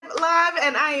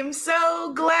and I am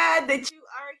so glad that you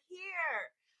are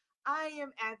here. I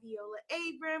am Abiola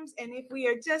Abrams, and if we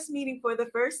are just meeting for the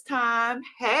first time,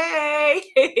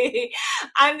 hey,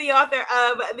 I'm the author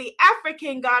of The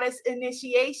African Goddess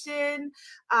Initiation.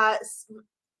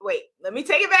 Wait, let me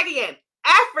take it back again.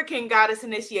 African Goddess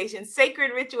Initiation,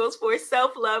 Sacred Rituals for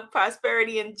Self-Love,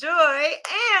 Prosperity, and Joy.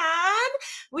 And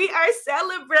we are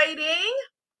celebrating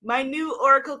my new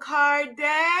Oracle card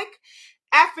deck,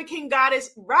 African Goddess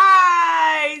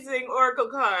Rising Oracle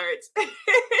cards.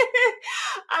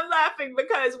 I'm laughing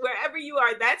because wherever you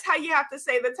are, that's how you have to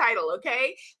say the title,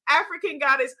 okay? African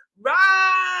Goddess Rising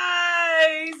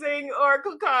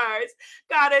Oracle cards.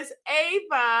 Goddess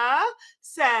Ava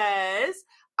says,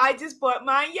 I just bought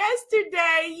mine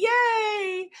yesterday.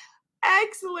 Yay!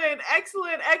 Excellent,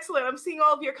 excellent, excellent. I'm seeing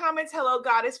all of your comments. Hello,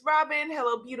 Goddess Robin.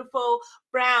 Hello, beautiful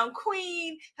Brown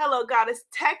Queen. Hello, Goddess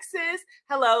Texas.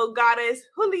 Hello, Goddess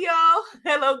Julio.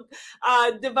 Hello,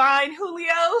 Divine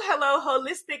Julio. Hello,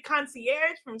 Holistic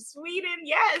Concierge from Sweden.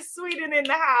 Yes, Sweden in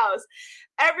the house.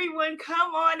 Everyone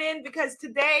come on in because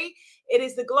today it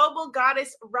is the Global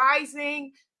Goddess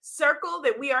Rising circle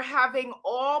that we are having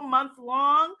all month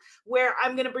long, where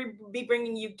I'm going to be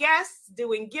bringing you guests,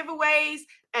 doing giveaways,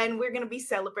 and we're going to be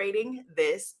celebrating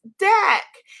this deck.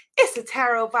 It's a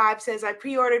Tarot Vibe says I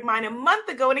pre-ordered mine a month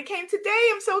ago and it came today.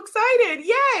 I'm so excited.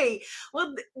 Yay.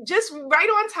 Well, just right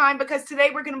on time because today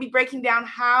we're going to be breaking down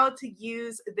how to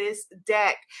use this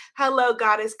deck. Hello,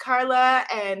 Goddess Carla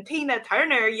and Tina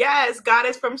Turner. Yes,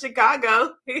 Goddess from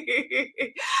Chicago.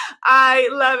 I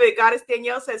love it. Goddess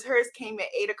Danielle says hers came at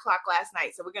 8 o'clock last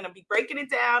night. So we're going to be breaking it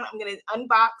down. I'm going to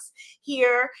unbox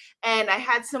here. And I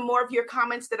had some more of your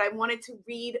comments that I wanted to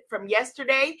read from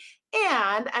yesterday.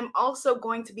 And I'm also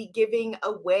going to be giving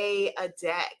away a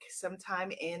deck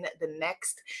sometime in the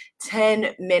next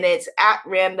 10 minutes at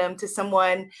random to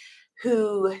someone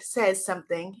who says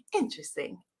something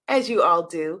interesting, as you all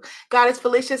do. Goddess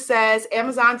Felicia says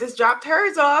Amazon just dropped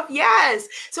hers off. Yes.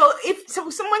 So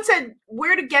someone said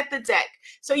where to get the deck.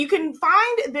 So you can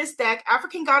find this deck,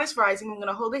 African Goddess Rising. I'm going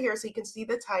to hold it here so you can see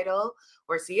the title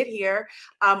or see it here.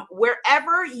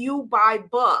 Wherever you buy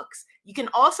books. You can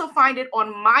also find it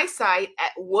on my site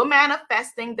at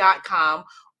womanifesting.com.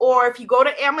 Or if you go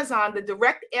to Amazon, the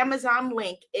direct Amazon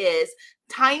link is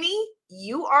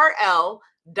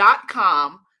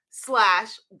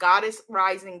tinyurl.com/goddess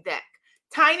rising deck.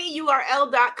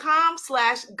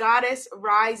 tinyurl.com/goddess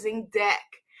rising deck.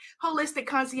 Holistic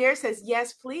Concierge says,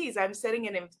 yes, please. I'm setting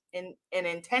an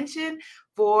intention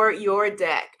for your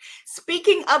deck.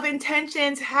 Speaking of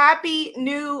intentions, happy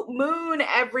new moon,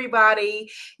 everybody.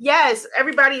 Yes,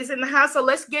 everybody is in the house. So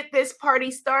let's get this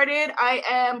party started. I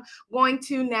am going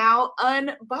to now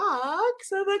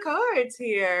unbox the cards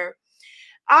here.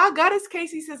 Goddess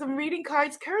Casey says, I'm reading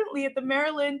cards currently at the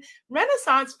Maryland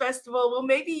Renaissance Festival. Well,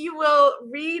 maybe you will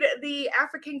read the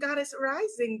African Goddess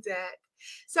Rising deck.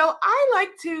 So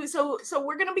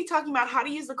we're going to be talking about how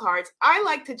to use the cards. I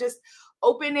like to just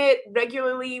open it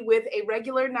regularly with a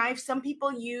regular knife. Some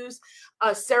people use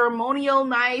a ceremonial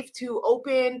knife to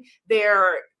open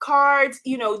their cards.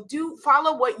 Do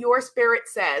follow what your spirit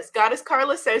says. Goddess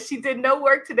Carla says she did no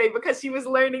work today because she was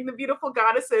learning the beautiful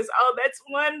goddesses. Oh, that's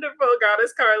wonderful,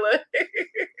 Goddess Carla.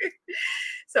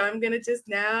 So I'm going to just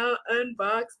now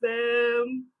unbox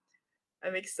them.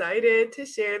 I'm excited to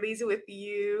share these with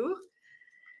you.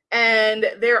 And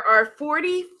there are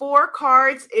 44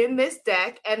 cards in this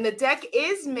deck, and the deck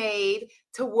is made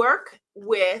to work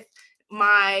with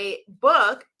my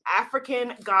book,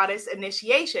 African Goddess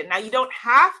Initiation. Now, you don't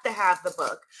have to have the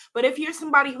book, but if you're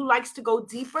somebody who likes to go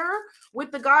deeper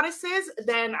with the goddesses,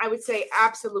 then I would say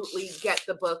absolutely get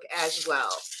the book as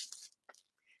well.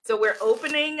 So we're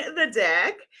opening the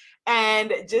deck.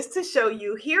 And just to show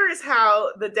you, here is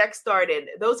how the deck started.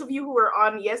 Those of you who were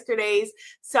on yesterday's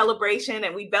celebration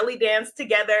and we belly danced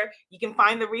together, you can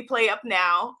find the replay up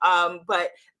now.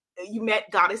 But you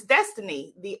met Goddess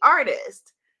Destiny, the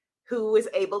artist, who was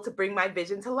able to bring my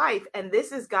vision to life. And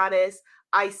this is Goddess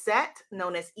Iset,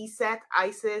 known as Iset,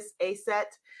 Isis,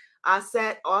 Aset,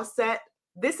 Aset, Auset.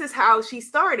 This is how she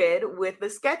started with the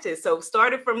sketches. So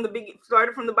started from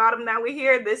the bottom. Now we're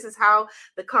here. This is how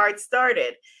the card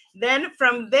started. Then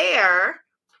from there,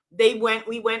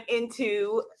 we went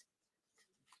into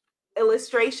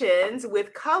illustrations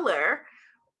with color.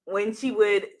 When she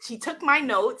took my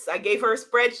notes, I gave her a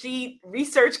spreadsheet,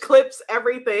 research clips,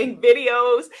 everything,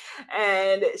 videos,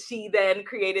 and she then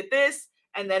created this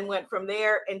and then went from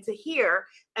there into here.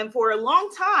 And for a long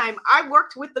time, I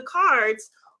worked with the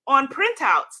cards on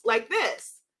printouts like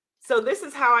this. So this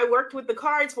is how I worked with the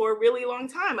cards for a really long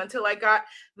time until I got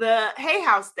the Hay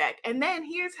House deck. And then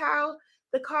here's how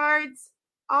the cards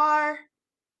are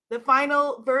the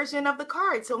final version of the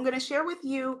card. So I'm going to share with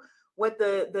you what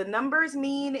the numbers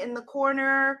mean in the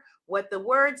corner, what the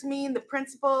words mean, the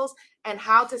principles, and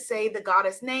how to say the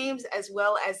goddess names, as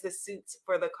well as the suits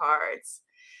for the cards.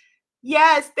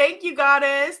 Yes, thank you,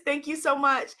 goddess. Thank you so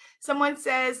much. Someone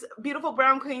says, beautiful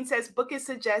brown queen says, book is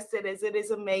suggested as it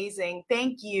is amazing.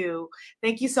 Thank you.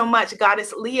 Thank you so much.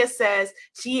 Goddess Leah says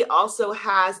she also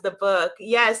has the book.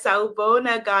 Yes,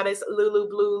 Saubona, goddess Lulu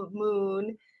Blue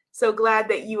Moon. So glad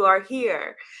that you are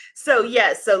here. So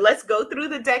yes, so let's go through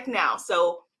the deck now.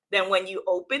 So then when you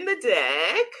open the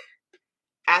deck,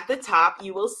 at the top,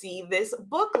 you will see this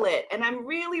booklet. And I'm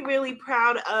really, really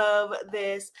proud of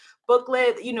this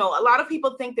booklet. You know, a lot of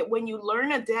people think that when you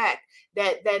learn a deck,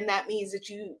 that means that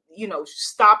you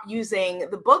stop using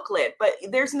the booklet, but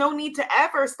there's no need to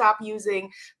ever stop using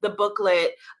the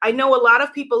booklet. I know a lot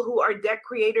of people who are deck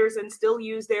creators and still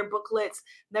use their booklets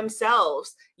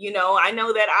themselves. You know, I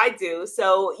know that I do.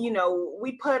 So, you know,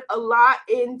 we put a lot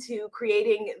into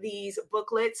creating these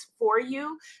booklets for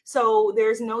you. So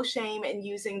there's no shame in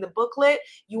using the booklet.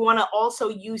 You want to also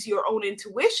use your own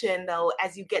intuition, though,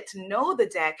 as you get to know the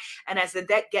deck and as the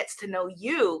deck gets to know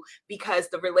you, because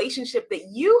the relationship that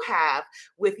you have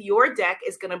with your deck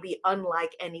is going to be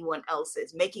unlike anyone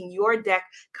else's, making your deck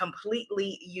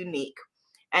completely unique.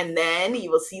 And then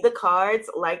you will see the cards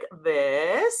like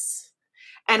this.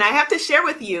 And I have to share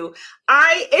with you,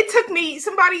 it took me,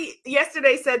 somebody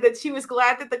yesterday said that she was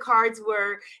glad that the cards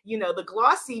were, you know, the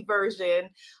glossy version.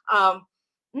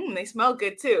 They smell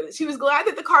good too. She was glad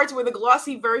that the cards were the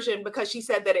glossy version because she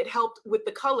said that it helped with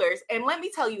the colors. And let me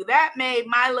tell you, that made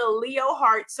my little Leo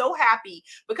heart so happy,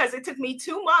 because it took me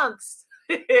 2 months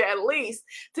at least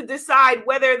to decide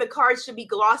whether the cards should be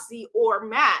glossy or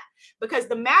matte, because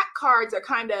the matte cards are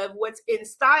kind of what's in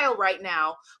style right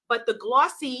now, but the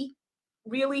glossy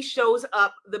really shows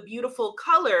up the beautiful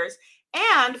colors.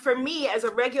 And for me, as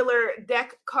a regular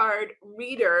deck card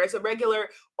reader, as a regular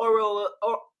oracle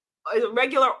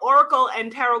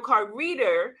and tarot card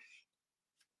reader,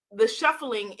 the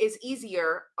shuffling is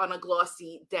easier on a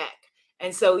glossy deck.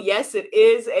 And so, yes, it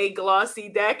is a glossy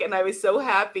deck, and I was so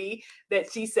happy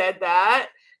that she said that.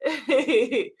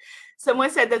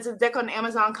 Someone said, does the deck on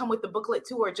Amazon come with the booklet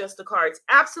too, or just the cards?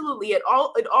 Absolutely. It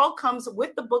all comes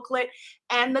with the booklet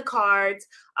and the cards.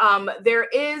 There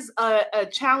is a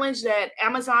challenge that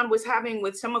Amazon was having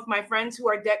with some of my friends who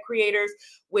are deck creators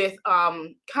with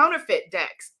counterfeit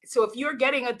decks. So if you're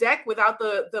getting a deck without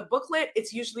the booklet,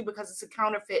 it's usually because it's a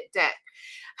counterfeit deck.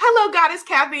 Hello, Goddess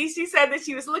Kathy. She said that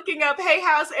she was looking up Hay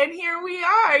House, and here we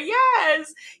are.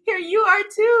 Yes, here you are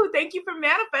too. Thank you for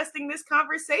manifesting this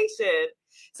conversation.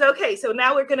 So, okay, so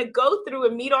now we're going to go through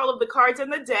and meet all of the cards in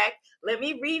the deck. Let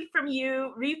me read for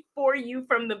you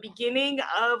from the beginning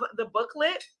of the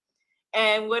booklet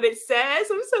and what it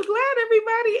says. I'm so glad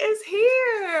everybody is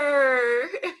here.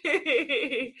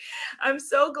 I'm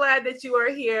so glad that you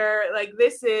are here. Like,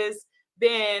 this has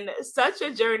been such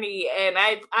a journey, and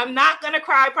I'm not going to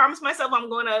cry. I promise myself I'm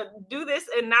going to do this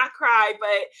and not cry,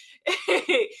 but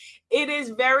it is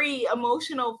very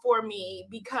emotional for me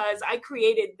because I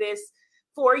created this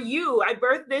for you. I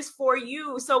birthed this for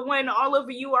you. So when all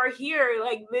of you are here,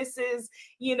 like, this is,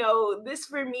 you know, this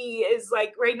for me is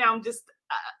like, right now I'm just,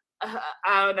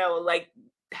 I don't know, like,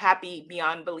 happy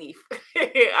beyond belief.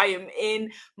 I am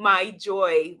in my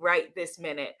joy right this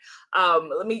minute.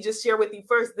 Let me just share with you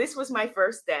first, this was my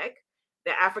first deck,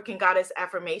 the African Goddess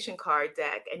Affirmation Card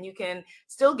deck. And you can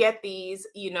still get these,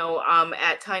 you know,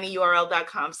 at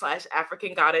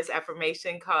tinyurl.com/African Goddess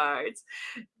Affirmation Cards.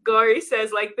 Gory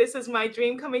says, like, this is my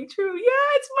dream coming true.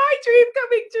 Yeah, it's my dream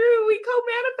coming true. We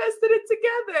co-manifested it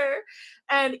together.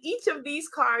 And each of these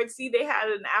cards, see, they had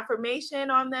an affirmation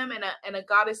on them and a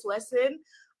goddess lesson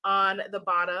on the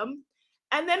bottom.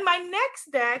 And then my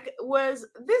next deck was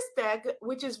this deck,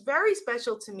 which is very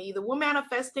special to me, the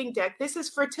Womanifesting deck. This is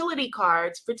fertility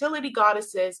cards, fertility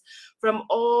goddesses from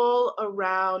all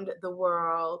around the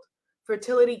world.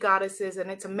 Fertility goddesses,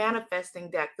 and it's a manifesting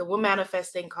deck, the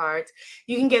Womanifesting cards.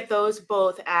 You can get those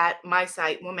both at my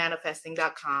site,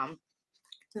 womanifesting.com.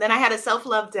 Then I had a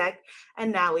self-love deck,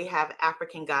 and now we have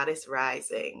African Goddess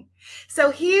Rising. So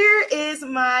here is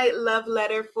my love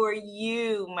letter for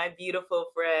you, my beautiful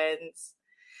friends.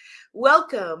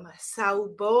 Welcome,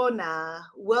 Saubona.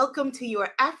 Welcome to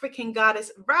your African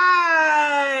Goddess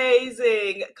Rising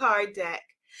card deck.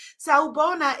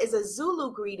 Saubona is a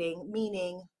Zulu greeting,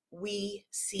 meaning we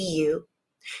see you.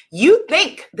 You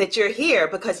think that you're here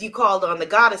because you called on the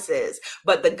goddesses,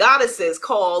 but the goddesses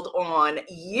called on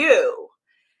you.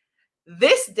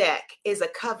 This deck is a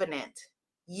covenant.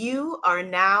 You are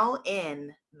now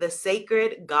in the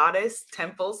Sacred Goddess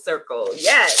Temple Circle.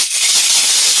 Yes.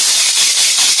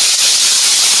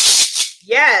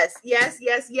 Yes, yes,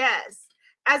 yes, yes.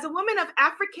 As a woman of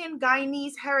African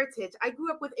Guyanese heritage, I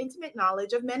grew up with intimate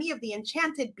knowledge of many of the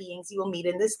enchanted beings you will meet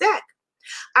in this deck.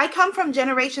 I come from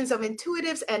generations of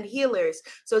intuitives and healers,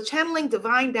 so channeling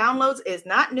divine downloads is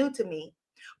not new to me.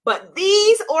 But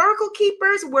these oracle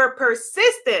keepers were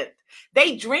persistent.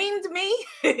 They dreamed me,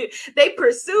 they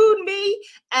pursued me,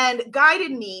 and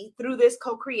guided me through this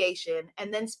co-creation.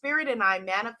 And then Spirit and I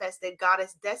manifested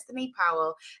Goddess Destiny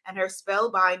Powell and her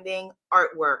spellbinding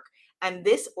artwork. And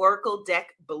this oracle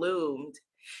deck bloomed.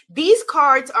 These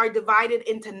cards are divided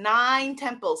into 9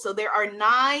 temples. So there are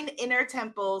 9 inner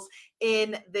temples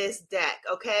in this deck,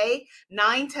 okay?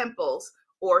 9 temples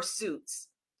or suits.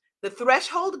 The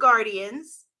Threshold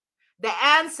Guardians, the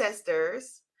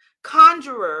Ancestors,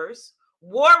 Conjurers,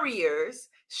 Warriors,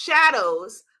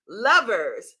 Shadows,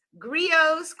 Lovers,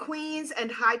 Griots, Queens,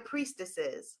 and High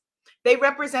Priestesses. They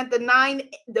represent the 9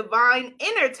 divine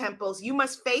inner temples you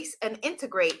must face and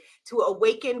integrate to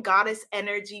awaken goddess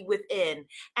energy within.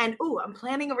 And I'm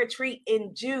planning a retreat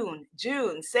in June.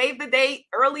 Save the date,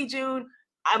 early June.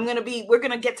 We're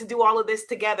gonna get to do all of this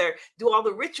together, do all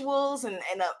the rituals and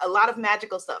a lot of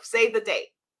magical stuff. Save the date.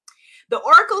 The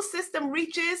oracle system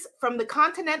reaches from the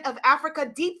continent of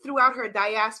Africa deep throughout her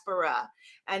diaspora.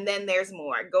 And then there's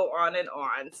more, go on and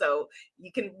on. So you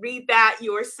can read that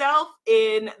yourself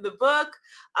in the book,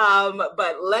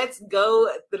 but let's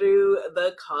go through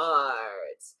the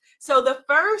cards. So the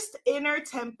first inner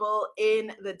temple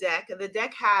in the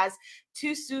deck has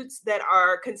 2 suits that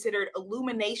are considered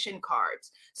illumination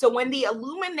cards. So when the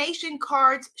illumination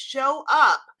cards show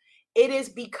up, it is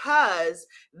because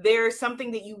there's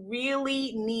something that you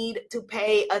really need to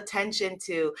pay attention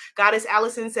to. Goddess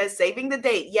Allison says, saving the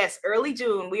date. Yes, early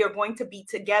June, we are going to be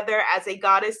together as a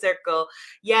goddess circle.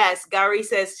 Yes, Gary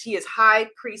says she is high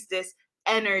priestess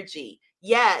energy.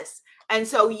 Yes. And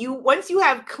so once you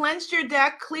have cleansed your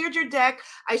deck, cleared your deck,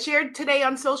 I shared today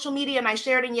on social media and I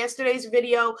shared in yesterday's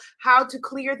video how to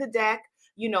clear the deck.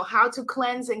 How to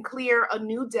cleanse and clear a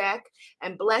new deck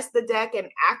and bless the deck and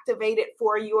activate it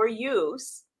for your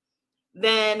use.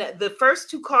 Then the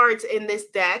first 2 cards in this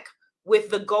deck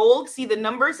with the gold, see the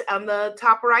numbers on the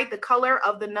top right, the color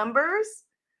of the numbers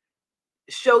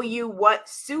show you what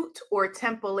suit or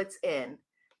temple it's in.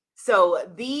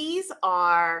 So these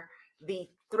are the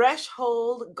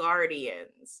Threshold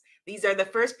Guardians. These are the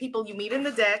first people you meet in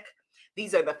the deck.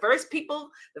 These are the first people,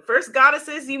 the first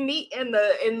goddesses you meet in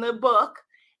the book.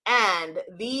 And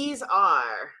these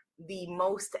are the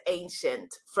most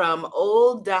ancient from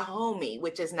Old Dahomey,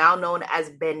 which is now known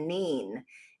as Benin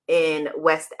in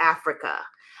West Africa.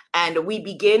 And we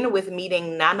begin with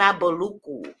meeting Nana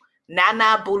Boluku.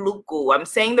 Nana Buluku. I'm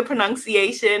saying the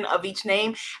pronunciation of each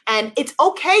name. And it's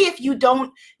okay if you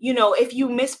don't, if you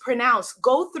mispronounce,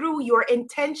 go through. Your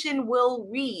intention will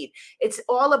read. It's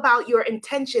all about your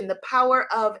intention, the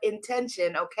power of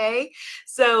intention, okay?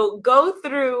 So go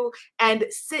through and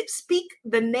speak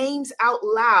the names out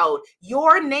loud.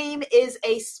 Your name is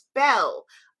a spell.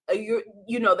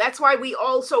 That's why we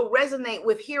also resonate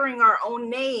with hearing our own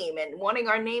name and wanting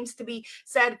our names to be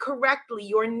said correctly.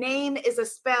 Your name is a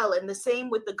spell, and the same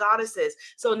with the goddesses.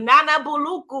 So Nana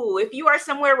Buluku, if you are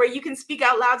somewhere where you can speak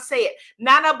out loud, say it.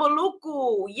 Nana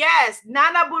Buluku. Yes,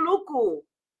 Nana Buluku.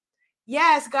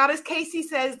 Yes, Goddess Casey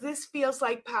says this feels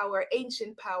like power,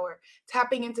 ancient power,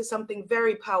 tapping into something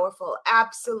very powerful.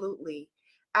 Absolutely.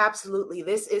 Absolutely.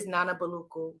 This is Nana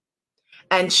Buluku.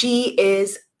 And she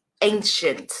is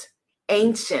ancient,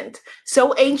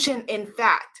 so ancient, in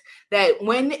fact, that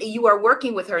when you are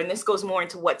working with her, and this goes more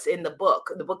into what's in the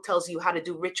book tells you how to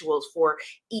do rituals for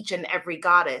each and every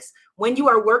goddess. When you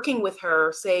are working with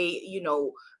her, say,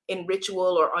 in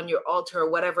ritual or on your altar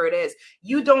or whatever it is,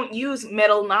 you don't use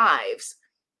metal knives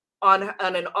on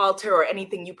an altar or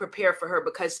anything you prepare for her,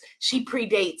 because she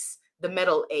predates the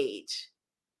metal age.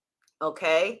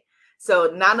 Okay,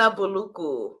 so Nana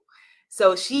Buluku.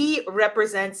 So she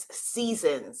represents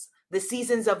seasons, the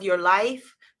seasons of your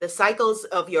life, the cycles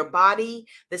of your body,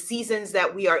 the seasons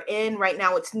that we are in. Right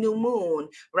now, it's new moon.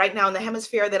 Right now in the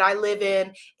hemisphere that I live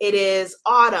in, it is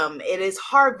autumn. It is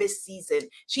harvest season.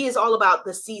 She is all about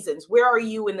the seasons. Where are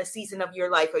you in the season of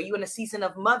your life? Are you in a season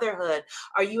of motherhood?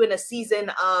 Are you in a season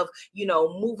of,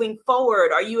 moving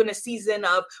forward? Are you in a season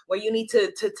of where you need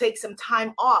to take some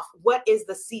time off? What is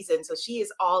the season? So she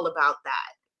is all about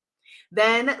that.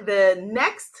 Then the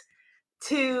next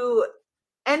 2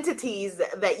 entities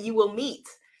that you will meet,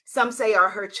 some say are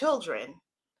her children,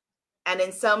 and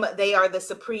in some they are the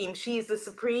supreme. She is the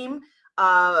supreme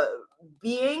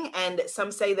being, and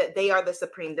some say that they are the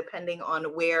supreme, depending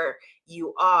on where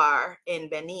you are in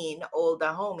Benin, Old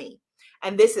Dahomey.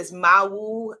 And this is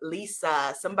Mawu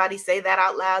Lisa. Somebody say that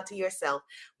out loud to yourself.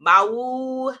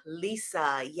 Mawu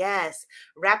Lisa. Yes.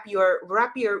 Wrap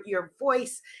your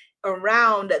voice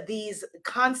around these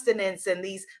consonants and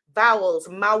these vowels.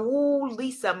 Mawu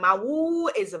Lisa. Mawu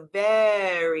is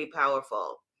very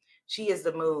powerful. She is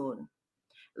the moon.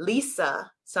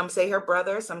 Lisa, some say her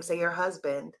brother, some say her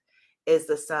husband, is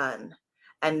the sun.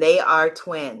 And they are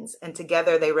twins. And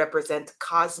together they represent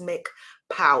cosmic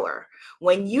power.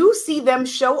 When you see them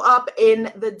show up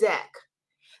in the deck,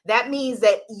 that means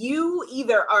that you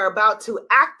either are about to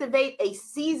activate a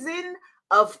season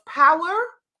of power,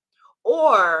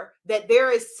 or that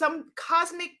there is some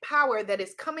cosmic power that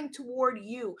is coming toward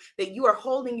you that you are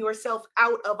holding yourself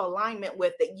out of alignment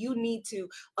with, that you need to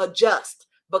adjust,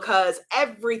 because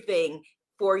everything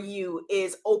for you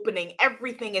is opening.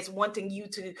 Everything is wanting you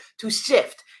to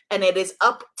shift, and it is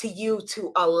up to you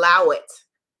to allow it.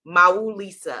 Mawu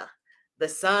Lisa, the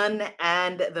sun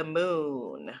and the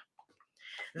moon.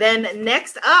 Then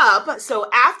next up, so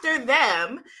after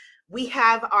them, we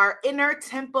have our inner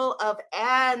temple of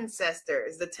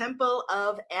ancestors, the temple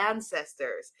of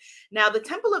ancestors. Now, the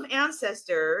temple of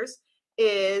ancestors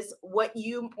is what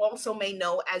you also may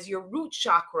know as your root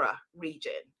chakra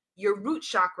region,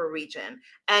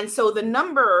 And so the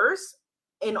numbers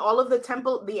in all of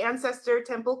the ancestor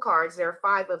temple cards, there are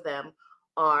 5 of them,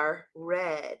 are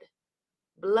red,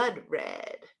 blood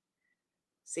red.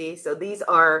 See, so these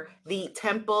are the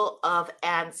temple of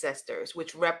ancestors,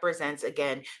 which represents,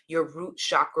 again, your root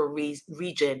chakra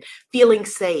region, feeling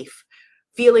safe,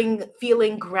 feeling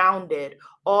grounded,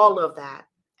 all of that.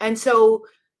 And so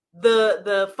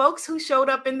the folks who showed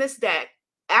up in this deck,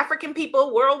 African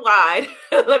people worldwide,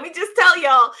 let me just tell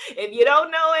y'all, if you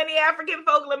don't know any African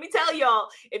folk, let me tell y'all,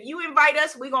 if you invite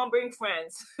us, we're going to bring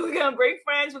friends. We're going to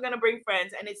bring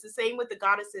friends. And it's the same with the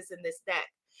goddesses in this deck.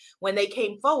 When they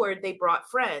came forward, they brought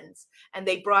friends, and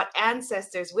they brought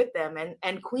ancestors with them,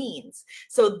 and queens.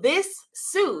 So this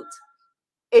suit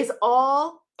is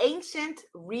all ancient,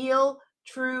 real,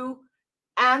 true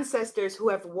ancestors who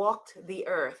have walked the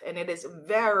earth, and it is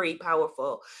very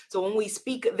powerful. So when we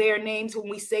speak their names, when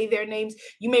we say their names,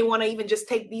 you may want to even just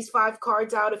take these 5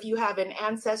 cards out if you have an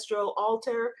ancestral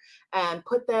altar, and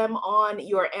put them on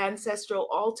your ancestral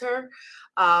altar.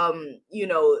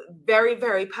 Very,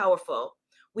 very powerful.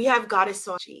 We have Goddess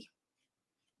Sachi.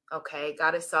 Okay,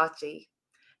 Goddess Sachi.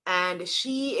 And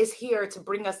she is here to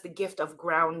bring us the gift of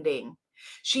grounding.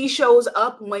 She shows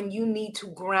up when you need to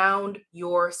ground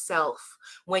yourself,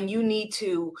 when you need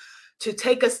to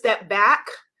take a step back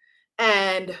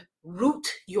and root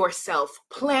yourself,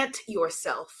 plant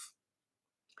yourself.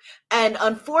 And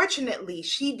unfortunately,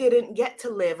 she didn't get to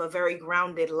live a very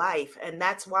grounded life. And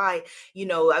that's why,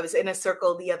 I was in a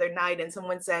circle the other night and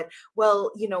someone said,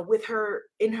 well, with her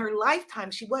in her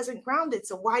lifetime, she wasn't grounded.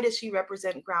 So why does she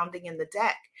represent grounding in the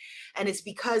deck? And it's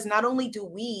because not only do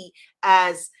we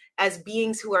as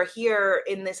beings who are here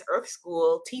in this earth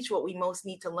school teach what we most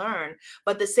need to learn,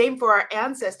 but the same for our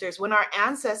ancestors. When our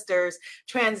ancestors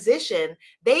transition,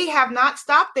 they have not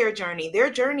stopped their journey. Their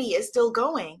journey is still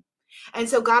going. And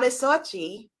so Goddess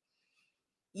Sachi,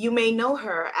 you may know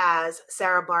her as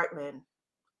Sarah Bartman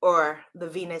or the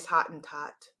Venus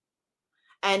Hottentot.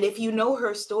 And if you know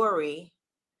her story,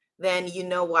 then you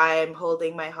know why I'm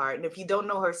holding my heart. And if you don't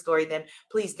know her story, then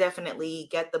please definitely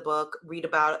get the book, read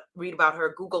about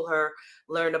her, Google her,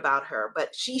 learn about her.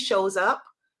 But she shows up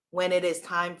when it is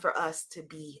time for us to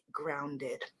be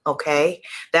grounded, okay?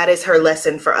 That is her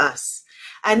lesson for us.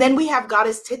 And then we have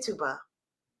Goddess Tituba,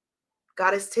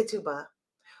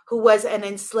 who was an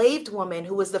enslaved woman,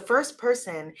 who was the first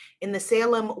person in the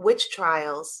Salem witch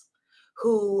trials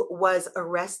who was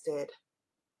arrested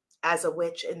as a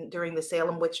witch during the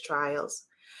Salem witch trials.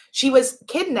 She was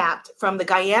kidnapped from the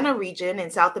Guyana region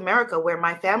in South America, where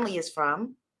my family is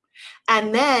from,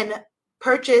 and then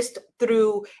purchased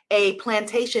through a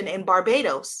plantation in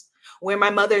Barbados, where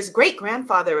my mother's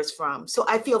great-grandfather is from. So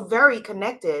I feel very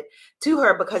connected to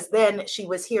her, because then she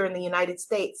was here in the United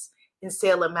States in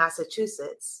Salem,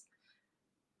 Massachusetts.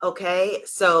 Okay,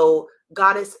 so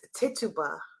Goddess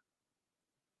Tituba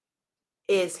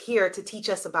is here to teach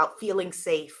us about feeling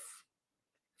safe.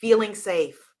 Feeling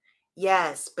safe.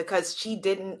 Yes, because she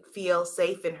didn't feel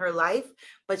safe in her life,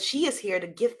 but she is here to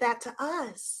give that to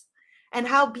us. And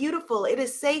how beautiful. It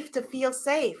is safe to feel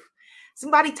safe.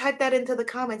 Somebody type that into the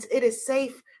comments. It is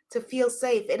safe to feel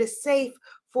safe. It is safe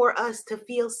for us to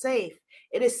feel safe.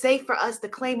 It is safe for us to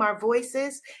claim our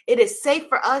voices. It is safe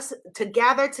for us to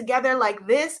gather together like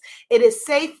this. It is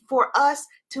safe for us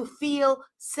to feel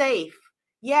safe.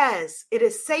 Yes, it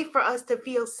is safe for us to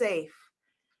feel safe.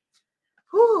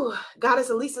 Whew. Goddess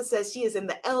Elisa says she is in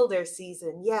the elder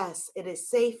season. Yes, it is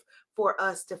safe for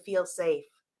us to feel safe.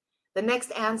 The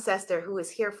next ancestor who is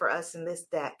here for us in this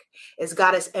deck is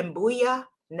Goddess Mbuya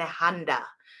Nehanda.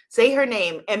 Say her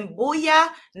name, Mbuya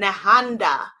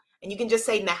Nehanda. And you can just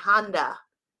say Nehanda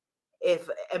if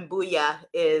Mbuya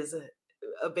is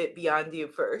a bit beyond you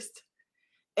first.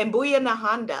 Mbuya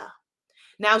Nehanda.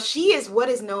 Now, she is what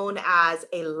is known as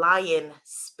a lion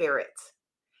spirit.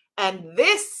 And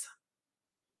this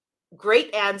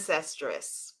great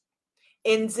ancestress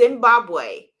in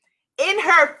Zimbabwe, in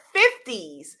her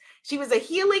 50s, she was a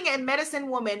healing and medicine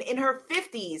woman in her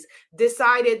 50s,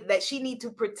 decided that she needed to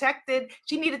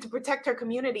protect her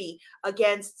community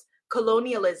against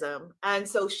colonialism. And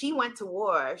so she went to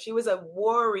war. She was a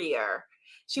warrior.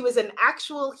 She was an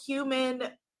actual human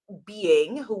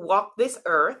being who walked this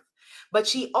earth, but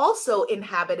she also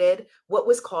inhabited what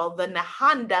was called the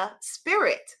Nehanda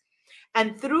spirit.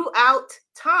 And throughout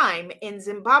time in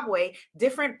Zimbabwe,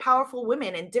 different powerful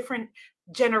women in different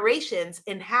generations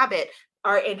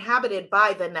are inhabited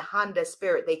by the Nehanda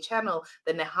spirit. They channel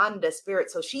the Nehanda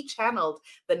spirit. So she channeled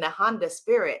the Nehanda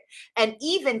spirit. And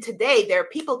even today, there are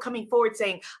people coming forward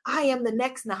saying, I am the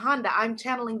next Nehanda. I'm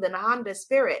channeling the Nehanda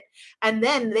spirit. And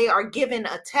then they are given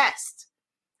a test.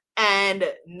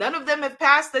 And none of them have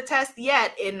passed the test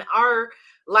yet in our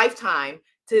lifetime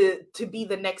to be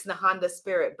the next Nehanda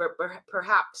spirit, but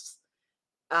perhaps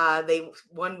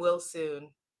one will soon.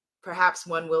 Perhaps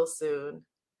one will soon.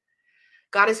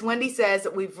 Goddess Wendy says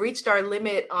we've reached our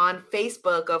limit on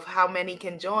Facebook of how many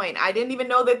can join. I didn't even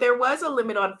know that there was a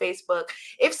limit on Facebook.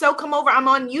 If so, come over. I'm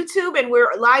on YouTube and we're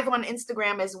live on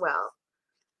Instagram as well.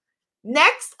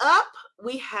 Next up,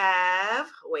 we've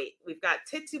got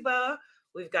Tituba,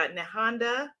 we've got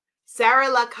Nehanda,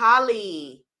 Sarah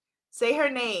Lakali. Say her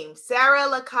name, Sarah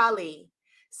Lakali.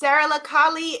 Sarah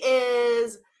Lakali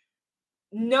is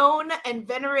known and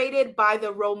venerated by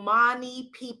the Romani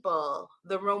people.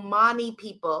 The Romani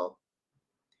people.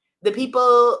 The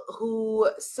people who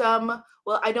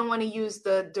I don't want to use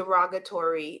the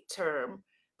derogatory term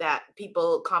that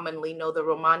people commonly know the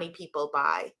Romani people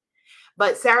by.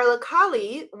 But Sarah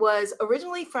Lakali was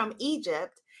originally from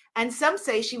Egypt, and some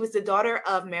say she was the daughter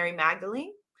of Mary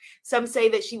Magdalene. Some say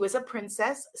that she was a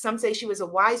princess. Some say she was a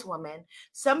wise woman.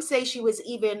 Some say she was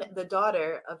even the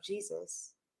daughter of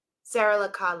Jesus. Sarah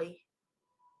Lakali.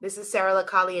 This is Sarah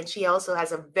Lakali, and she also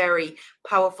has a very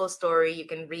powerful story you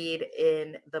can read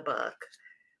in the book.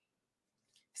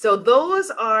 So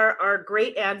those are our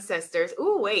great ancestors.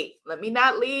 Oh, wait, let me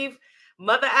not leave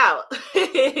Mother out.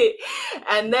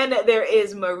 And then there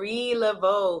is Marie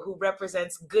Laveau, who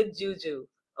represents good juju.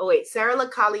 Oh, wait, Sarah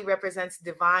Lakali represents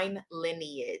divine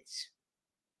lineage.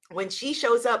 When she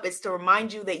shows up, it's to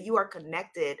remind you that you are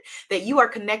connected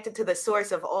to the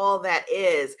source of all that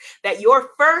is, that your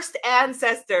first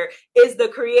ancestor is the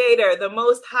creator, the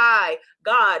most high.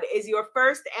 God is your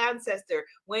first ancestor.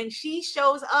 When she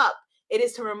shows up, it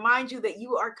is to remind you that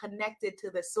you are connected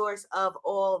to the source of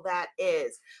all that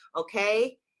is.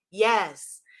 Okay?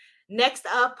 Yes. Next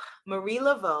up, Marie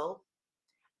Laveau.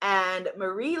 And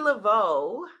Marie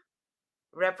Laveau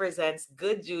represents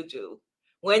good juju.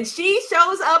 When she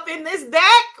shows up in this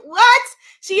deck, what?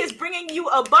 She is bringing you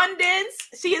abundance.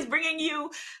 She is bringing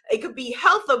you, it could be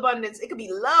health abundance. It could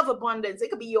be love abundance. It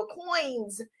could be your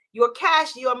coins, your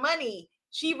cash, your money.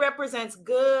 She represents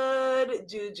good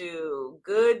juju,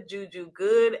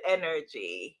 good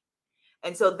energy.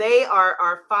 And so they are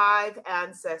our 5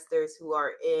 ancestors who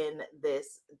are in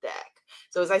this deck.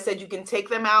 So as I said, you can take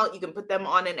them out. You can put them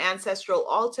on an ancestral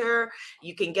altar.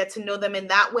 You can get to know them in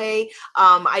that way.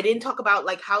 I didn't talk about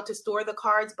like how to store the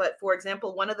cards, but for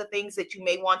example, one of the things that you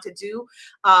may want to do,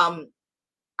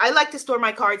 I like to store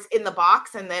my cards in the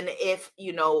box. And then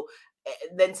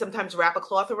then sometimes wrap a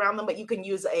cloth around them, but you can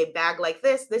use a bag like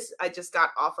this. This I just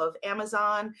got off of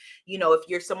Amazon. If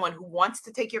you're someone who wants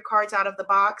to take your cards out of the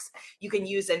box, you can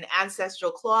use an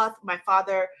ancestral cloth. My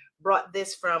father brought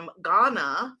this from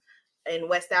Ghana in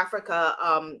West Africa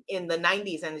in the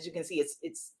 90s. And as you can see,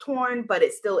 it's torn, but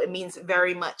it means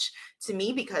very much to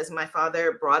me because my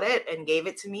father brought it and gave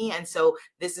it to me. And so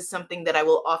this is something that I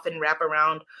will often wrap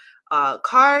around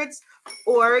cards.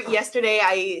 Or yesterday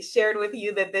I shared with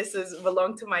you that this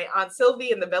belonged to my Aunt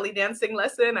Sylvie in the belly dancing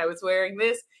lesson. I was wearing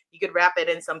this. You could wrap it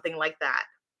in something like that.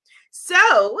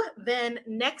 So then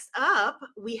next up,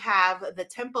 we have the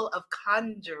Temple of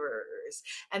Conjurers.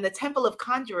 And the Temple of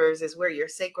Conjurers is where your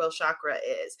sacral chakra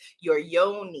is, your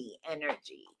yoni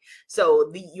energy. So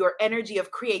your energy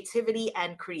of creativity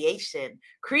and creation.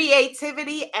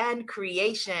 Creativity and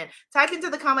creation. Type into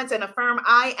the comments and affirm,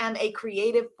 I am a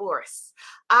creative force.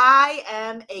 I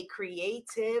am a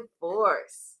creative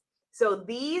force. So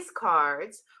these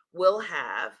cards will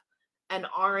have an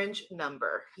orange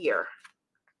number here.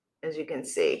 As you can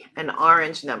see, an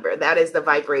orange number. That is the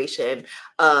vibration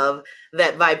of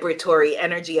that vibratory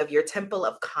energy of your Temple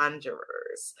of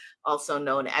Conjurers, also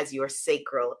known as your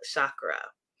sacral chakra.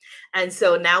 And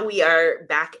so now we are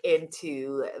back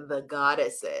into the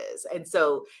goddesses. And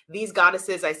so these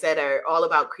goddesses, I said, are all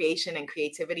about creation and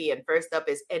creativity. And first up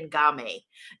is Ngame,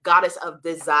 goddess of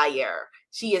desire.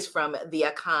 She is from the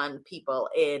Akan people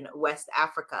in West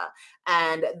Africa.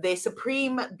 And the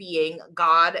supreme being,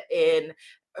 God in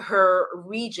her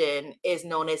region, is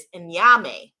known as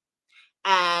Nyame.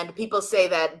 And people say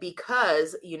that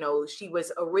because, she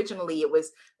was originally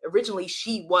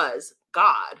she was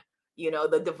God.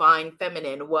 The divine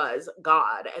feminine was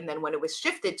God. And then when it was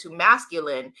shifted to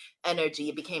masculine energy,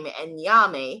 it became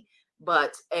Nyame.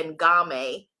 But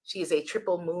Ngame, she is a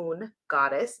triple moon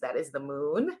goddess. That is the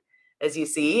moon, as you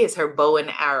see, is her bow and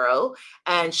arrow.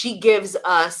 And she gives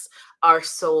us our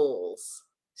souls.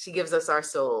 She gives us our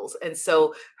souls. And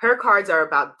so her cards are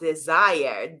about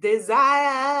desire. Desire.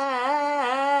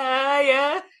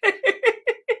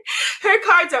 Her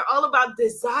cards are all about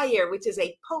desire, which is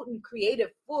a potent creative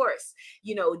force.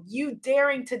 You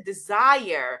daring to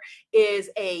desire is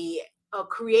a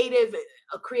creative,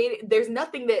 there's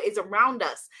nothing that is around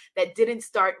us that didn't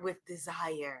start with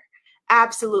desire.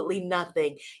 Absolutely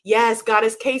nothing. Yes,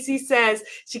 Goddess Casey says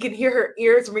she can hear her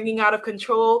ears ringing out of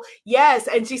control. Yes,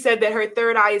 and she said that her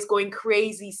third eye is going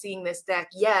crazy seeing this deck.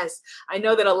 Yes, I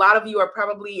know that a lot of you are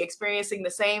probably experiencing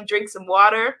the same. Drink some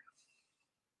water.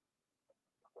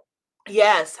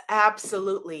 Yes,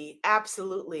 absolutely.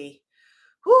 Absolutely.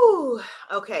 Whew.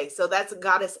 Okay, so that's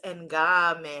Goddess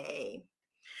Ngame.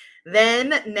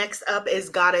 Then next up is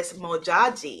Goddess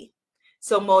Mojaji.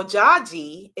 So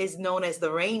Mojaji is known as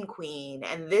the Rain Queen,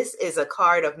 and this is a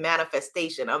card of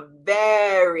manifestation, a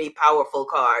very powerful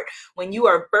card. When you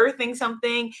are birthing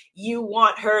something, you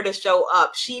want her to show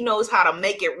up. She knows how to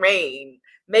make it rain.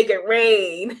 Make it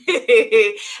rain.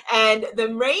 And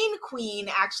the Rain Queen,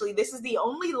 actually, this is the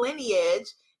only lineage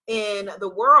in the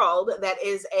world that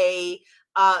is a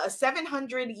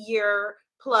 700-year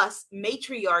plus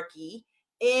matriarchy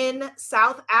in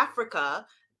South Africa.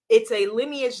 It's a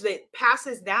lineage that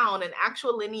passes down, an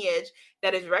actual lineage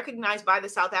that is recognized by the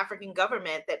South African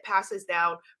government, that passes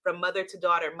down from mother to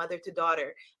daughter, mother to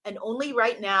daughter. And only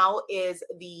right now is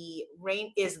the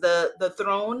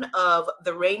throne of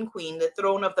the Rain Queen, the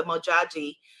throne of the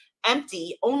Mojaji,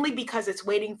 empty, only because it's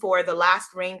waiting for the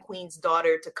last Rain Queen's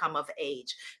daughter to come of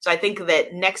age. So I think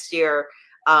that next year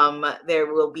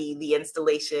there will be the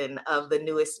installation of the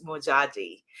newest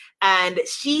Mojaji. And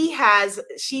she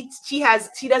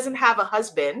doesn't have a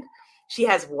husband. She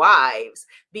has wives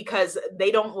because they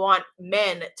don't want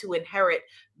men to inherit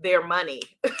their money.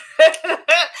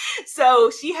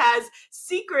 So she has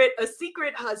a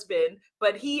secret husband,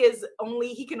 but he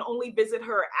can only visit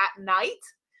her at night.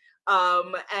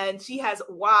 And she has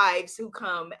wives who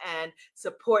come and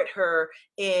support her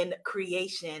in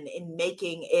creation, in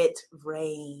making it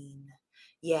rain.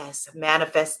 Yes,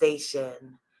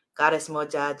 manifestation. Goddess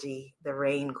Mojaji, the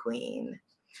Rain Queen.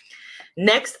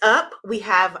 Next up, we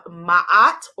have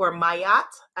Ma'at or Mayat.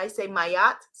 I say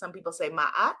Mayat. Some people say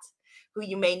Ma'at, who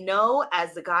you may know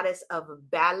as the goddess of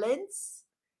balance.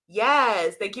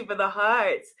 Yes, thank you for the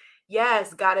hearts.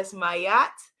 Yes, Goddess Mayat.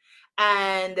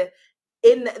 And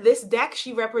in this deck,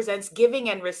 she represents giving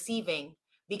and receiving,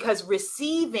 because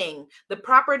receiving, the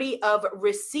property of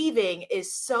receiving,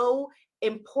 is so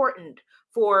important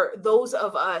for those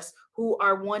of us who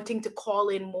are wanting to call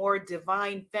in more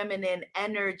divine feminine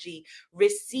energy.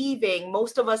 Receiving,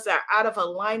 most of us are out of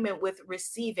alignment with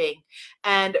receiving.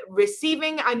 And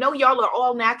receiving, I know y'all are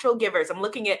all natural givers. I'm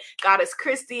looking at Goddess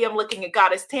Christy, I'm looking at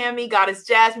Goddess Tammy, Goddess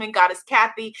Jasmine, Goddess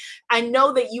Kathy. I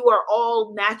know that you are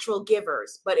all natural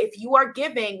givers, but if you are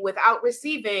giving without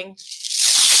receiving,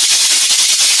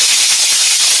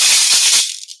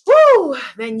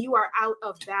 then you are out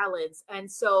of balance. And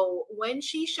so when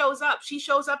she shows up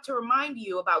to remind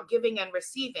you about giving and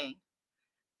receiving,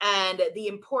 and the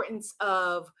importance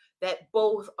of that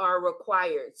both are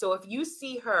required. So if you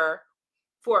see her,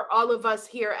 for all of us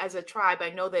here as a tribe, I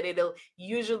know that it'll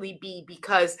usually be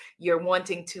because you're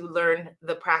wanting to learn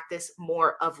the practice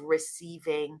more of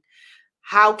receiving.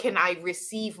 How can I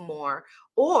receive more?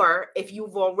 Or if you're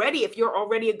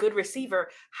already a good receiver,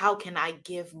 how can I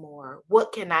give more?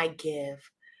 What can I give?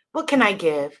 What can I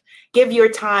give? Give your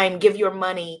time, give your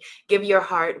money, give your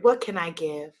heart. What can I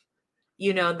give?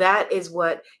 That is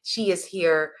what she is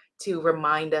here to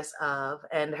remind us of.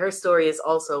 And her story is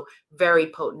also very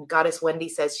potent. Goddess Wendy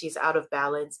says she's out of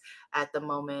balance at the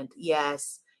moment.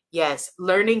 Yes. Yes,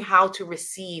 learning how to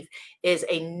receive is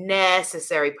a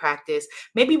necessary practice.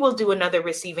 Maybe we'll do another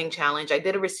receiving challenge. I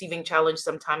did a receiving challenge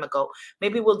some time ago.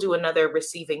 Maybe we'll do another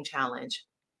receiving challenge.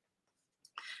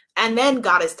 And then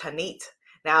Goddess Tanit.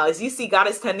 Now, as you see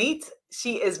Goddess Tanit,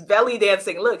 she is belly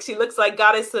dancing. Look, she looks like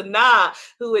Goddess Sana,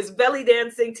 who is belly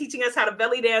dancing, teaching us how to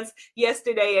belly dance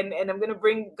yesterday. And I'm going to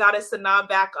bring Goddess Sana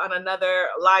back on another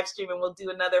live stream, and we'll do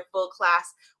another full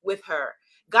class with her.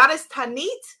 Goddess Tanit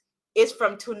is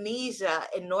from Tunisia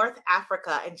in North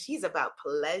Africa, and she's about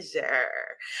pleasure.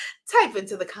 Type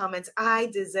into the comments, I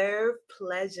deserve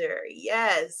pleasure.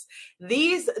 Yes,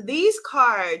 these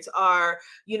cards are,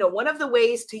 one of the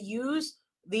ways to use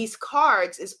these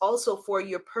cards is also for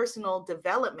your personal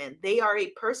development. They are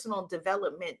a personal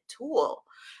development tool.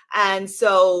 And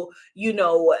so,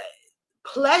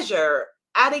 pleasure,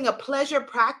 adding a pleasure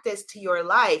practice to your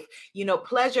life,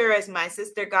 pleasure, as my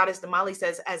sister Goddess Damali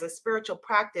says, as a spiritual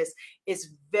practice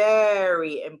is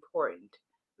very important.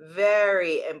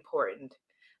 Very important.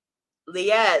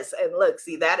 Yes. And look,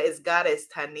 see, that is Goddess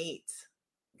Tanit.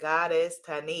 Goddess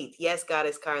Tanit. Yes,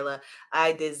 Goddess Carla.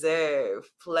 I deserve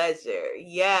pleasure.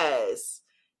 Yes.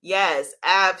 Yes,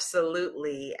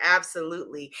 absolutely.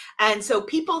 Absolutely. And so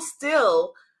people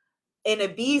still in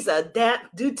Ibiza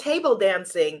do table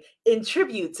dancing in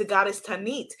tribute to Goddess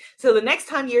Tanit. So the next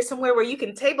time you're somewhere where you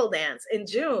can table dance in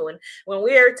June, when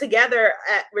we're together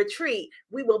at retreat,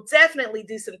 we will definitely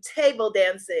do some table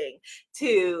dancing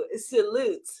to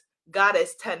salute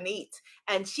Goddess Tanit.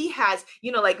 And she has,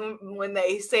 like when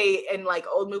they say in like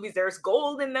old movies, there's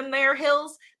gold in them there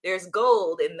hills, there's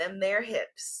gold in them there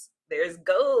hips. There's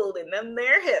gold in them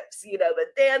there hips, the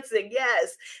dancing.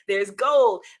 Yes, there's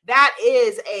gold. That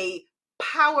is a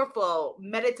powerful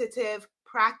meditative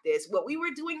practice. What we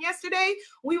were doing yesterday,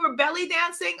 we were belly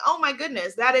dancing. Oh my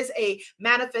goodness, that is a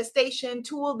manifestation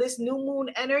tool. This new moon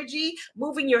energy,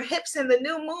 moving your hips in the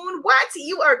new moon. What?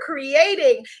 You are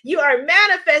creating, you are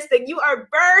manifesting, you are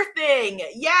birthing.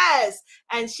 Yes.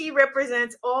 And she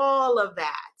represents all of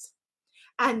that.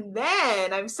 And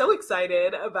then I'm so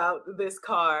excited about this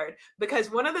card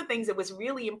because one of the things that was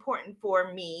really important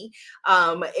for me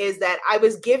is that I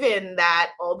was given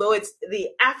that, although it's the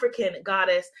African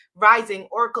Goddess Rising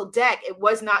Oracle deck, it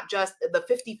was not just the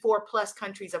 54 plus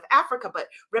countries of Africa, but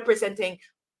representing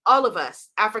all of us,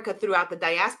 Africa throughout the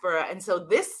diaspora. And so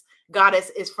this goddess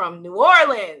is from New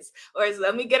Orleans, or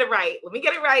let me get it right. Let me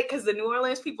get it right because the New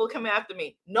Orleans people come after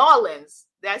me. New Orleans.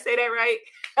 Did I say that right?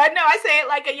 I know I say it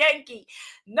like a Yankee.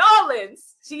 New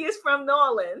Orleans. She is from New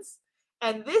Orleans.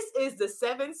 And this is the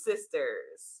Seven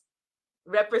Sisters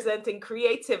representing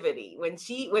creativity.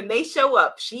 When they show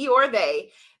up, she or they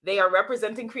are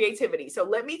representing creativity. So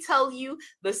let me tell you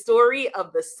the story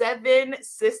of the Seven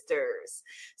Sisters.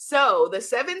 So the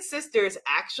Seven Sisters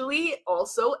actually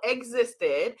also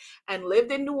existed and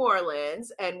lived in New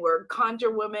Orleans and were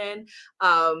conjure women.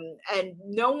 And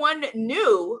no one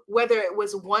knew whether it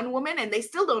was one woman, and they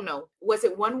still don't know. Was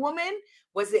it one woman?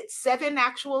 Was it seven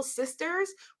actual sisters?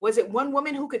 Was it one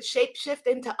woman who could shapeshift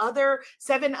into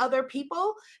seven other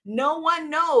people? No one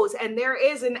knows. And there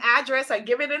is an address. I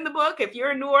give it in the book. If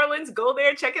you're in New Orleans, go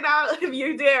there, check it out. If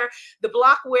you're there, the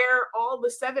block where all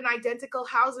the seven identical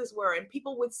houses were, and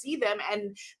people would see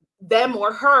them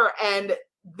or her, and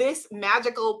this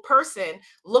magical person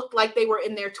looked like they were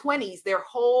in their 20s their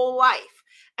whole life.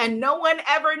 And no one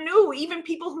ever knew, even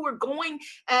people who were going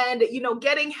and,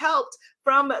 getting helped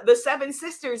from the Seven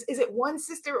Sisters. Is it one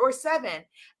sister or seven?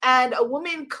 And a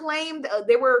woman claimed,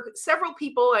 there were several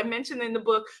people I mentioned in the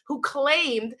book who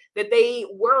claimed that they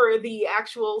were the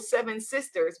actual Seven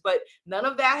Sisters, but none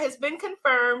of that has been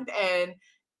confirmed. And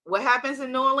what happens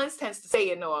in New Orleans tends to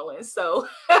stay in New Orleans. So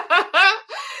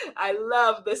I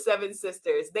love the Seven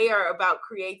Sisters. They are about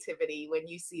creativity when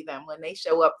you see them, when they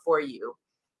show up for you.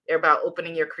 They're about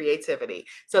opening your creativity.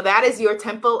 So that is your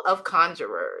Temple of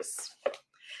Conjurers.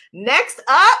 Next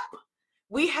up,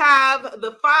 we have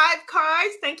the 5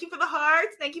 cards. Thank you for the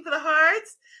hearts. Thank you for the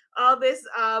hearts. All this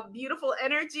beautiful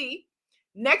energy.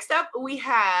 Next up, we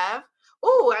have,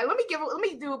 let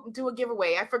me do a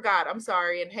giveaway. I forgot. I'm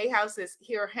sorry. And Hay House is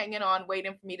here hanging on,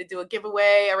 waiting for me to do a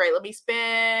giveaway. All right, let me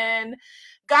spin.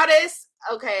 Goddess.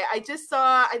 Okay, I just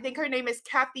saw, I think her name is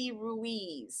Kathy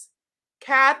Ruiz.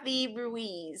 Kathy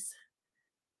Ruiz.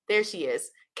 There she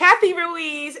is. Kathy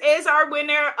Ruiz is our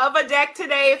winner of a deck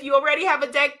today. If you already have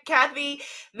a deck, Kathy,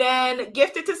 then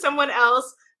gift it to someone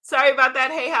else. Sorry about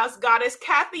that, Hay House Goddess.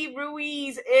 Kathy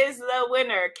Ruiz is the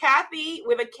winner. Kathy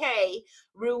with a K,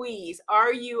 Ruiz,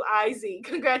 R-U-I-Z.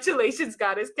 Congratulations,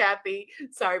 Goddess Kathy.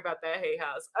 Sorry about that, Hay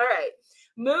House. All right,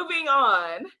 moving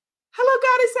on. Hello,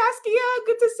 Goddess Saskia.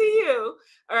 Good to see you.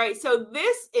 All right, so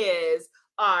this is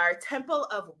our Temple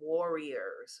of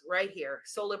Warriors right here,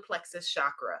 solar plexus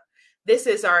chakra. This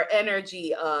is our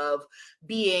energy of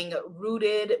being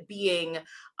rooted, being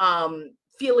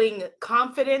feeling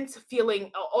confidence,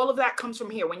 feeling all of that comes from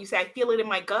here. When you say, I feel it in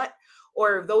my gut,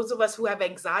 or those of us who have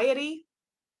anxiety,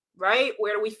 right?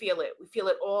 Where do we feel it? We feel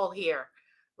it all here,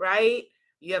 right?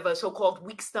 You have a so-called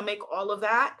weak stomach, all of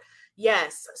that.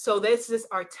 Yes. So this is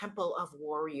our Temple of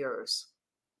Warriors.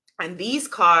 And these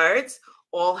cards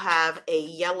all have a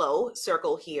yellow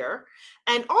circle here.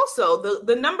 And also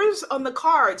the numbers on the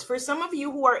cards, for some of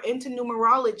you who are into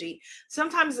numerology,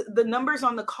 sometimes the numbers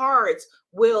on the cards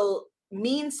will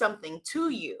mean something to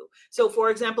you. So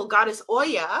for example, Goddess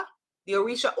Oya, the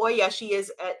Orisha Oya,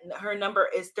 her number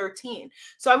is 13.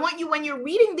 So I want you, when you're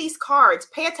reading these cards,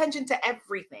 pay attention to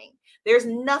everything. There's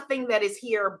nothing that is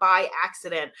here by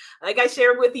accident. Like I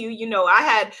shared with you,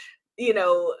 I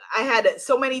had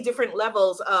so many different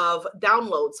levels of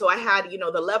downloads. So I had,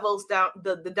 the levels down,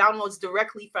 the downloads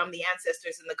directly from the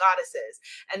ancestors and the goddesses.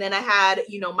 And then I had,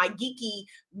 my geeky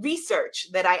research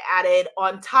that I added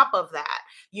on top of that,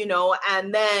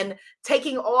 and then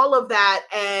taking all of that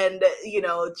and,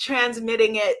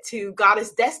 transmitting it to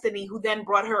Goddess Destiny, who then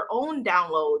brought her own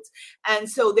downloads. And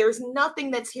so there's nothing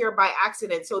that's here by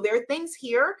accident. So there are things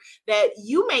here that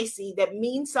you may see that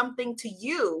mean something to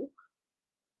you,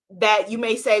 that you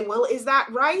may say, well, is that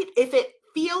right? If it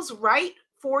feels right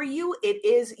for you, it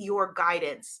is your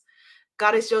guidance.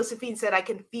 Goddess Josephine said, I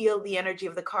can feel the energy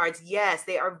of the cards. Yes,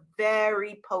 they are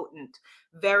very potent,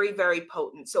 very, very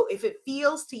potent. So if it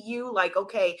feels to you like,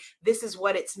 okay, this is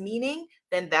what it's meaning,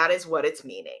 then that is what it's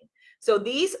meaning. So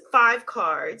these 5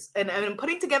 cards, and I'm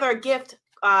putting together a gift,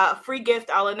 a free gift.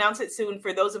 I'll announce it soon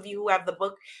for those of you who have the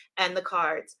book and the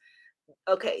cards.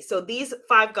 Okay, so these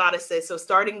 5 goddesses, so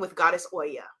starting with Goddess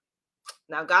Oya.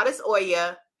 Now, Goddess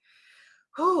Oya,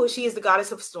 she is the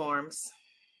goddess of storms,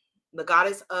 the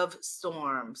goddess of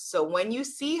storms. So when you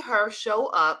see her show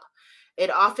up, it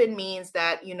often means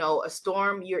that, a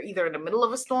storm, you're either in the middle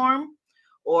of a storm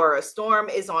or a storm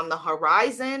is on the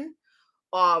horizon.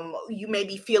 You may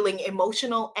be feeling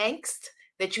emotional angst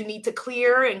that you need to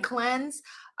clear and cleanse.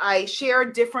 I share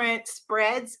different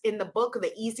spreads in the book.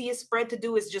 The easiest spread to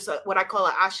do is just what I call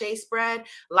an Ashe spread.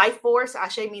 Life force.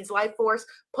 Ashe means life force.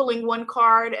 Pulling one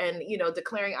card and,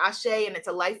 declaring Ashe, and it's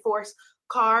a life force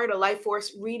card, a life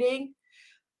force reading.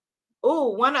 Oh,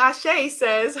 one Ashe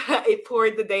says, it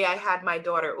poured the day I had my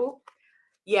daughter. Oh,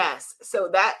 yes. So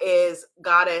that is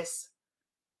Goddess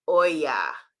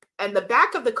Oya. And the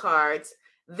back of the cards,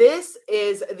 this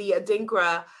is the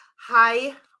Adinkra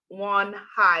Hai One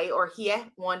Hai, or Hie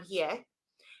One Hie.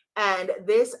 And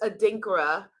this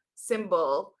Adinkra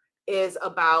symbol is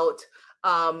about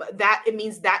that. It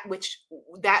means that which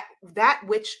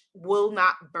will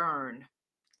not burn.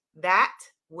 That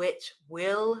which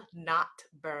will not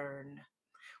burn,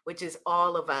 which is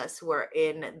all of us who are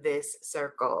in this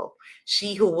circle.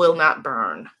 She who will not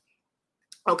burn.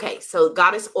 Okay, so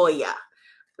Goddess Oya.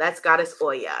 That's Goddess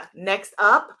Oya. Next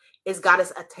up is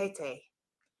Goddess Atete.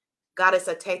 Goddess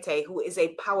Atete, who is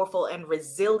a powerful and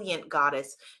resilient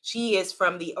goddess. She is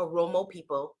from the Oromo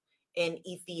people in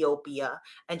Ethiopia,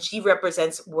 and she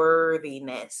represents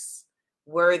worthiness.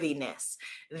 Worthiness.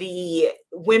 The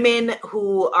women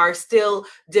who are still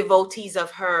devotees of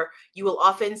her, you will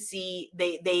often see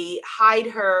they hide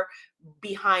her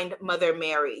behind Mother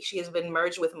Mary. She has been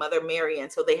merged with Mother Mary,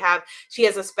 and so she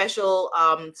has a special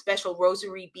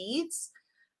rosary beads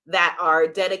that are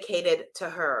dedicated to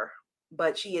her,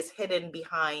 but she is hidden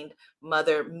behind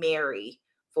Mother Mary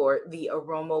for the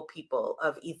Oromo people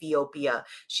of Ethiopia.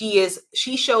 She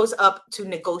shows up to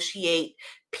negotiate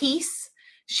peace.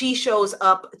 She shows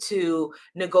up to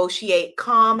negotiate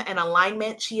calm and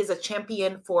alignment. She is a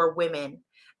champion for women.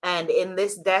 And in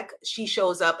this deck, she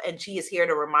shows up and she is here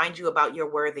to remind you about your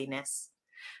worthiness.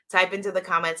 Type into the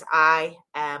comments, I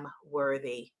am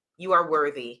worthy. You are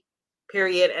worthy.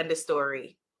 Period. End of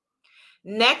story.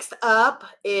 Next up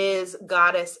is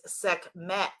Goddess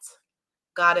Sekhmet.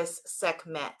 Goddess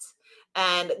Sekhmet.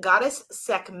 And Goddess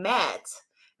Sekhmet,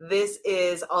 this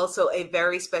is also a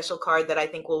very special card that I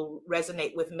think will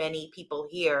resonate with many people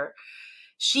here.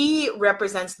 She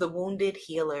represents the wounded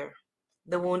healer.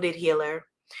 The wounded healer.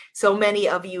 So many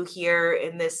of you here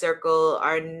in this circle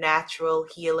are natural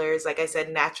healers, like I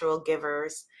said, natural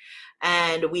givers.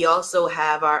 And we also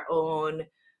have our own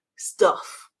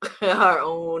stuff, our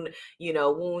own,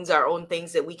 wounds, our own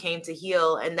things that we came to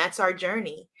heal. And that's our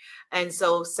journey. And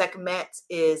so Sekhmet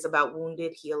is about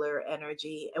wounded healer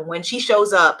energy. And when she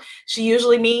shows up, she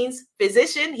usually means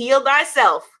physician, heal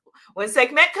thyself. When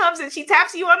Sekhmet comes and she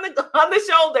taps you on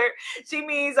the shoulder, she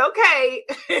means, okay,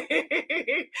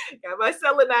 got my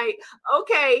selenite.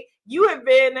 Okay, you have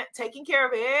been taking care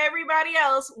of everybody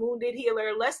else, wounded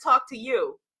healer. Let's talk to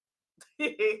you.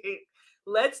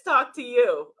 Let's talk to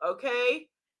you. Okay.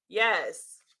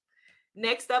 Yes.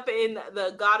 Next up in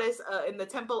the goddess, in the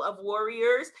Temple of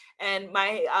Warriors, and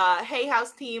my Hay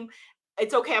House team,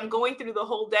 it's okay. I'm going through the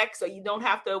whole deck, so you don't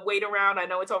have to wait around. I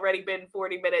know it's already been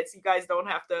 40 minutes. You guys don't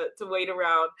have to wait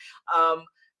around.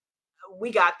 We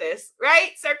got this,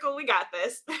 right? Circle, we got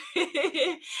this.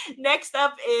 Next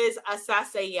up is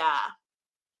Asaseya.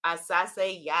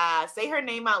 Asaseya. Say her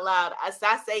name out loud.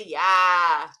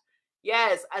 Asaseya.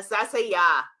 Yes,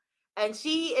 Asaseya. And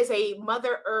she is a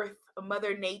Mother Earth, a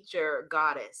Mother Nature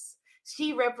goddess.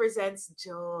 She represents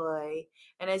joy.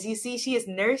 And as you see, she is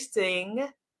nursing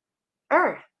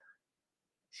Earth.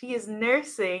 She is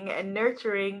nursing and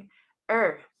nurturing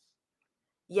Earth.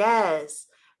 Yes,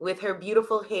 with her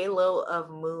beautiful halo of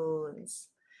moons.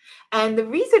 And the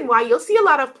reason why you'll see a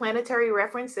lot of planetary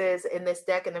references in this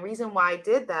deck, and the reason why I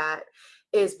did that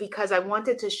is because I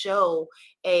wanted to show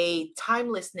a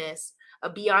timelessness, a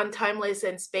beyond timeless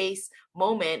and space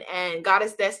moment. And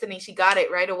Goddess Destiny, she got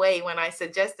it right away when I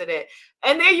suggested it.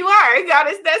 And there you are,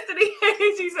 Goddess Destiny.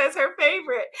 She says her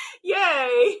favorite.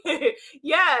 Yay.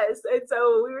 Yes. And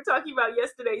so we were talking about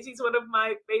yesterday. She's one of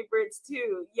my favorites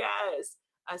too. Yes.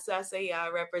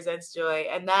 Asaseya represents joy.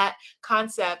 And that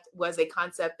concept was a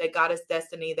concept that Goddess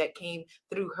Destiny that came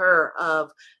through her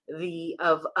of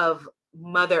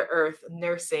Mother Earth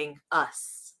nursing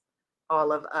us,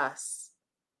 all of us.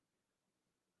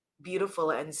 Beautiful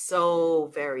and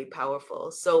so very powerful,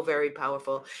 so very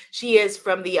powerful. She is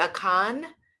from the Akan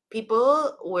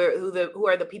people, who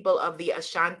are the people of the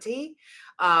Ashanti.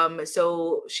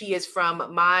 So she is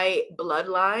from my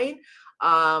bloodline,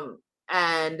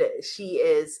 and she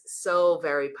is so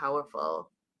very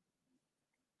powerful.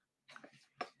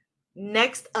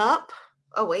 Next up,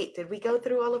 oh wait, did we go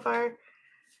through all of our?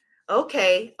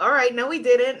 Okay, all right. No, we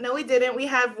didn't. We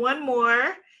have one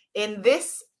more in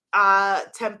this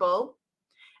temple,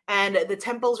 and the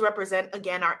temples represent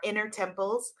again our inner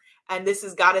temples, and this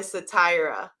is Goddess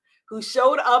Satira, who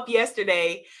showed up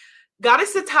yesterday.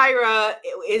 Goddess Satira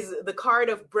is the card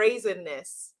of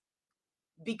brazenness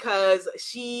because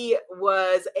she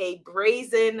was a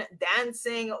brazen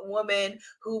dancing woman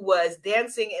who was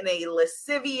dancing in a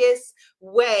lascivious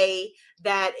way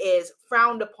that is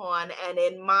frowned upon. And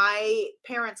in my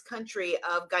parents' country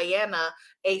of Guyana,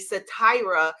 a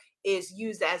satira is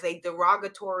used as a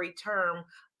derogatory term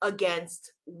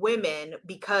against women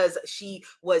because she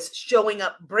was showing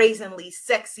up brazenly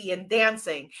sexy and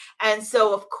dancing. And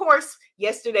so, of course,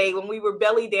 yesterday when we were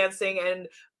belly dancing and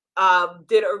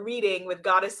did a reading with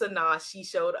Goddess Sana, she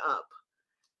showed up.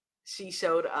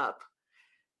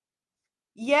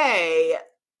 Yay.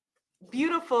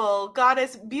 Beautiful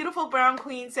goddess, beautiful brown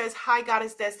queen says, hi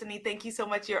Goddess Destiny, thank you so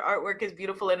much. Your artwork is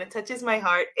beautiful and it touches my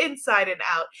heart inside and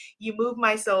out. You move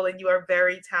my soul and you are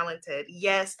very talented.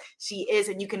 Yes, she is.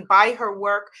 And you can buy her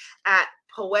work at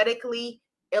Poetically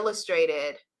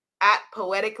Illustrated.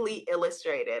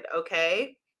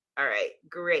 Okay. All right,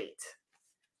 great.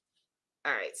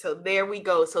 All right, so there we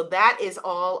go. So that is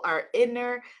all our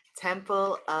inner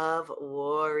temple of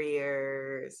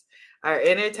warriors. Our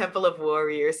inner temple of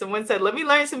warriors. Someone said, let me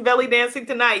learn some belly dancing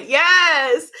tonight.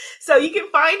 Yes. So you can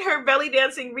find her belly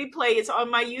dancing replay. It's on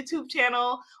my YouTube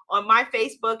channel, on my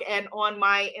Facebook, and on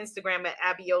my Instagram at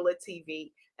Abiola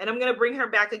TV. And I'm going to bring her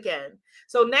back again.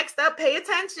 So next up, pay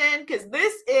attention because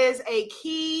this is a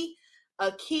key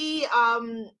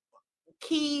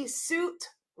suit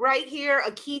right here,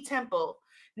 a key temple.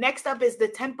 Next up is the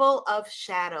Temple of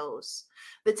Shadows.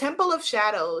 The Temple of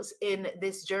Shadows in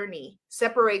this journey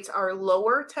separates our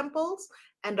lower temples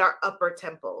and our upper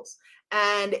temples.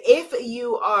 And if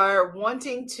you are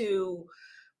wanting to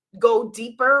go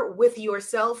deeper with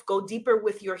yourself, go deeper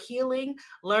with your healing,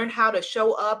 learn how to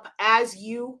show up as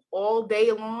you all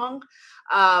day long,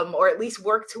 or at least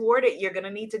work toward it, you're going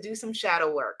to need to do some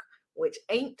shadow work, which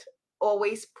ain't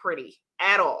always pretty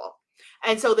at all.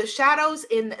 And so the shadows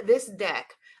in this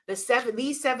deck,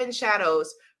 These seven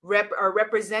shadows are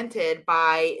represented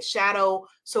by shadow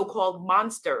so-called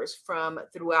monsters from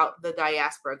throughout the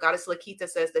diaspora. Goddess Lakita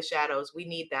says the shadows. We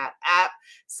need that.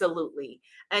 Absolutely.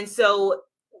 And so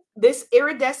this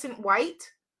iridescent white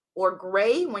or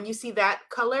gray, when you see that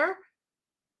color,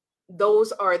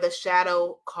 those are the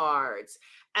shadow cards.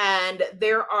 And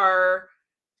there are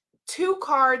 2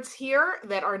 cards here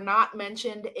that are not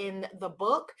mentioned in the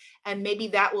book, and maybe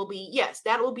that will be, yes,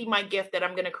 that will be my gift that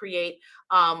I'm going to create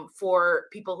for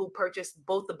people who purchase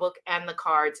both the book and the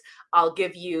cards. I'll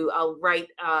write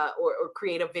or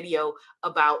create a video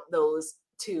about those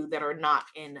 2 that are not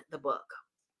in the book.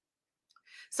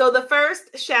 So the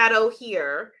first shadow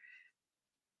here,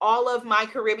 all of my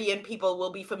Caribbean people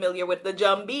will be familiar with the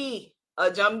Jambi, a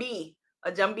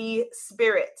Jambi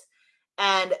spirit.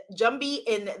 And Jambi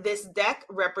in this deck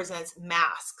represents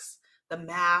masks, the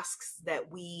masks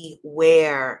that we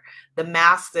wear, the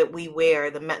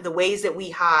ways that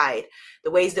we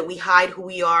hide, who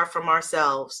we are from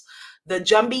ourselves. The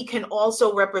Jambi can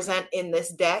also represent in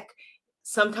this deck.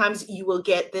 Sometimes you will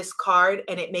get this card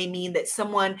and it may mean that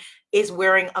someone is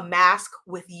wearing a mask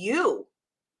with you.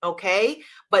 Okay,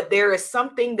 but there is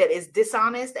something that is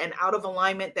dishonest and out of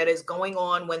alignment that is going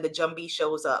on when the Jambi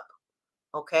shows up.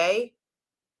 Okay.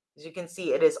 As you can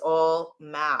see, it is all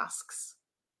masks.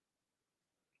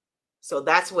 So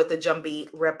that's what the Jambi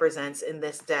represents in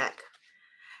this deck.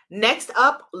 Next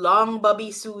up, Long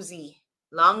Bubby Susie.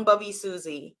 Long Bubby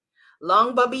Susie.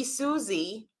 Long Bubby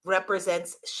Susie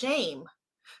represents shame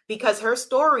because her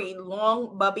story,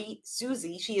 Long Bubby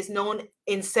Susie, she is known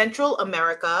in Central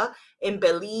America, in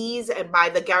Belize, and by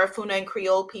the Garifuna and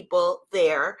Creole people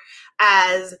there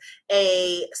as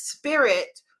a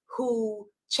spirit who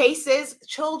chases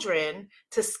children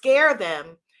to scare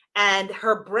them, and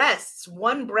her breasts,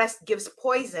 one breast gives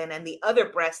poison and the other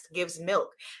breast gives milk,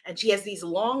 and she has these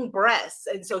long breasts,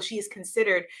 and so she is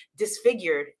considered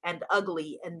disfigured and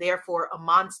ugly and therefore a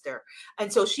monster,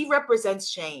 and so she represents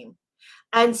shame.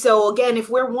 And so again, if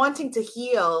we're wanting to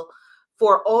heal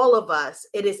for all of us,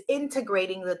 it is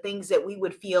integrating the things that we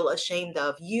would feel ashamed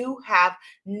of. You have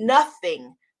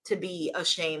nothing to be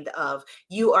ashamed of.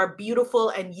 You are beautiful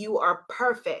and you are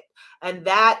perfect. And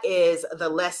that is the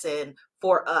lesson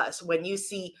for us. When you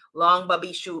see Long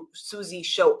Bubby Susie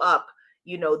show up,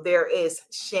 you know, there is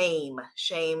shame.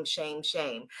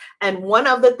 And one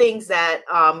of the things that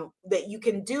that you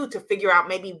can do to figure out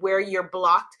maybe where you're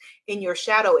blocked in your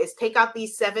shadow is take out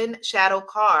these 7 shadow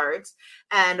cards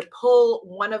and pull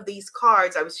one of these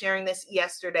cards. I was sharing this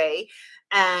yesterday,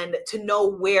 and to know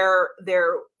where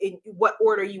in what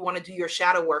order you want to do your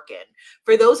shadow work in.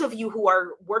 For those of you who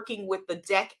are working with the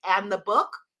deck and the book,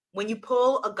 when you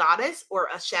pull a goddess or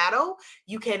a shadow,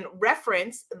 you can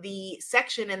reference the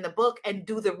section in the book and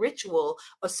do the ritual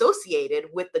associated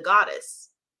with the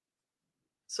goddess.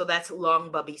 So that's Long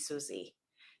Bubby Susie.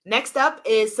 Next up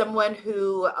is someone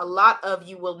who a lot of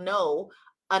you will know,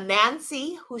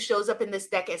 Nancy, who shows up in this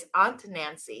deck as Aunt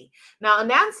Nancy. Now,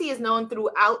 Nancy is known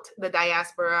throughout the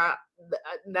diaspora,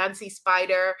 Nancy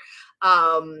Spider,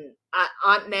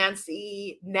 Aunt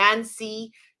Nancy,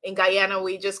 Nancy. In Guyana,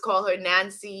 we just call her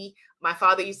Nancy. My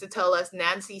father used to tell us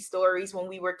Nancy stories when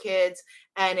we were kids.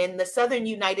 And in the southern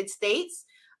United States,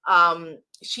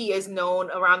 she is known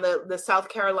around the South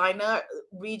Carolina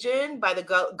region by the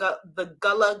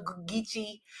Gullah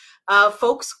Geechee.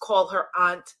 Folks call her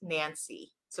Aunt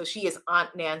Nancy. So she is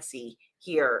Aunt Nancy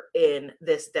here in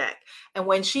this deck. And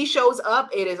when she shows up,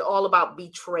 it is all about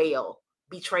betrayal.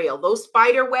 Those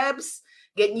spider webs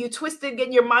getting you twisted,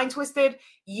 getting your mind twisted.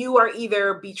 You are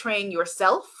either betraying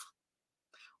yourself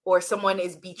or someone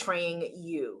is betraying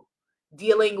you.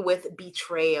 Dealing with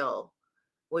betrayal,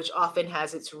 which often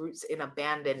has its roots in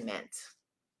abandonment.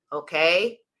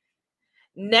 Okay.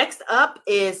 Next up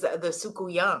is the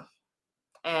Sukuyan.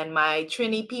 And my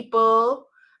Trini people,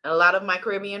 and a lot of my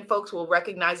Caribbean folks will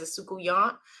recognize the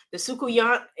Sukuyan. The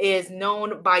Sukuyan is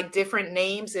known by different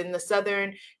names in the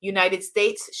southern United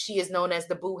States. She is known as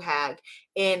the Buhag.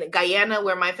 In Guyana,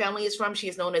 where my family is from, she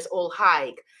is known as Ol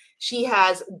Haig. She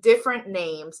has different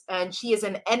names, and she is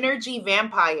an energy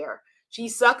vampire. She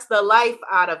sucks the life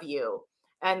out of you.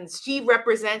 And she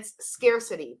represents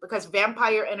scarcity because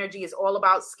vampire energy is all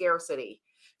about scarcity.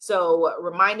 So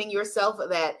reminding yourself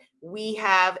that we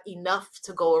have enough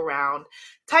to go around.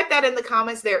 Type that in the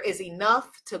comments. There is enough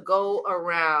to go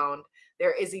around.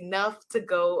 There is enough to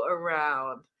go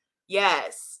around.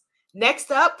 Yes.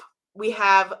 Next up, we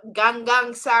have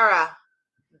Gangang Sara,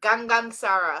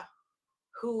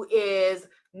 who is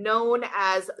known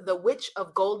as the Witch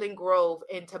of Golden Grove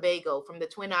in Tobago, from the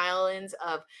Twin Islands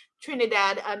of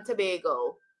Trinidad and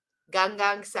Tobago.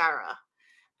 Gangang Sara.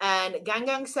 And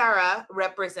Gangang Sara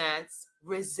represents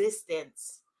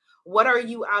resistance. What are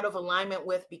you out of alignment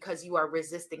with because you are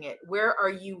resisting it? Where are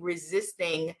you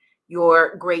resisting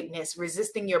your greatness,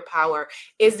 resisting your power?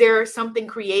 Is there something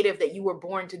creative that you were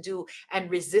born to do and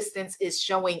resistance is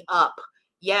showing up?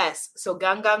 Yes. So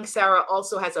Gangang Sara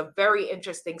also has a very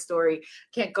interesting story.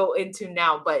 Can't go into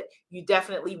now, but you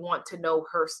definitely want to know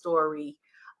her story.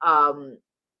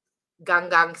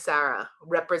 Gangang Sara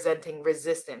representing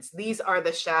resistance. These are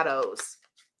the shadows.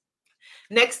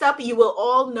 Next up, you will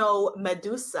all know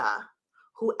Medusa,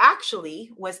 who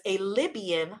actually was a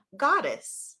Libyan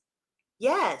goddess.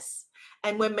 Yes.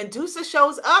 And when Medusa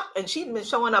shows up, and she's been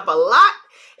showing up a lot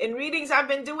in readings I've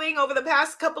been doing over the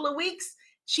past couple of weeks,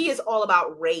 she is all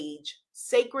about rage,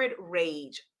 sacred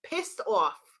rage, pissed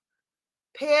off,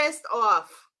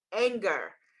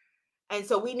 anger. And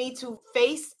so we need to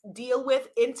face, deal with,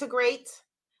 integrate,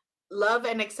 love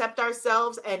and accept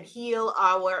ourselves and heal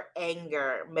our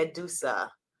anger.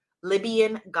 Medusa,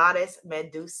 Libyan goddess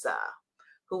Medusa,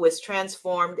 who was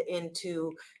transformed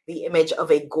into the image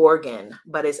of a Gorgon,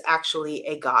 but is actually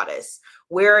a goddess.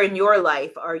 Where in your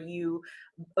life are you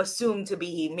assumed to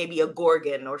be maybe a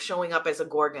Gorgon or showing up as a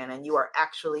Gorgon and you are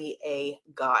actually a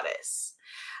goddess?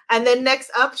 And then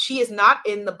next up, she is not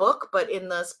in the book, but in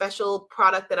the special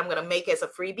product that I'm going to make as a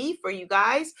freebie for you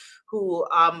guys who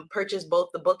purchase both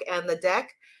the book and the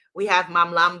deck. We have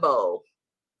Mamlambo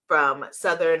from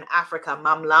Southern Africa.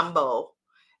 Mamlambo,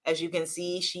 as you can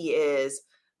see, she is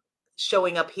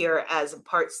showing up here as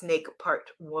part snake, part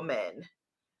woman.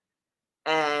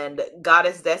 And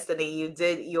Goddess Destiny, you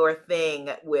did your thing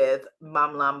with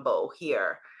Mamlambo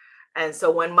here. And so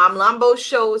when Mamlambo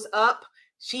shows up,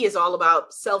 she is all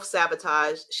about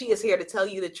self-sabotage. She is here to tell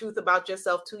you the truth about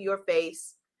yourself to your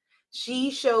face.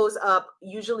 She shows up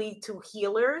usually to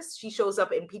healers. She shows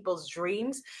up in people's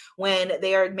dreams when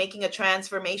they are making a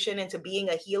transformation into being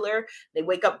a healer. They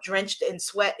wake up drenched in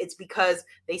sweat. It's because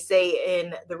they say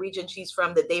in the region she's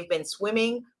from that they've been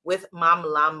swimming with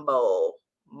Mamlambo.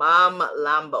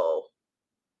 Mamlambo.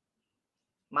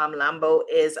 Mamlambo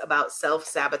is about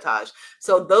self-sabotage.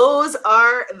 So those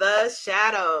are the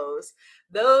shadows.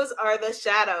 Those are the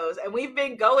shadows. And we've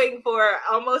been going for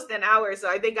almost an hour. So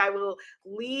I think I will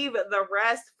leave the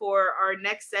rest for our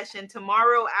next session.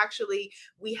 Tomorrow, actually,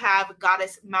 we have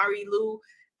Goddess Marilu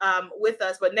with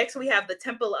us. But next we have the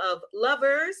Temple of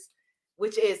Lovers,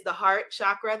 which is the heart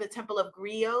chakra, the Temple of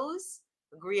Griots.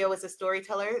 Griot is a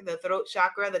storyteller, the throat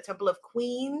chakra, the Temple of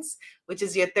Queens, which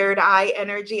is your third eye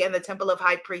energy, and the Temple of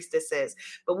High Priestesses.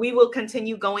 But we will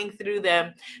continue going through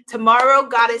them. Tomorrow,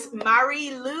 Goddess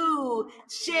Marilu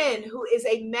Shin, who is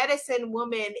a medicine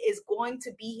woman, is going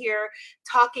to be here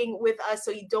talking with us.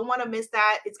 So you don't want to miss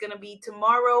that. It's going to be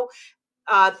tomorrow,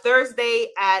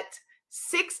 Thursday at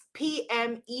 6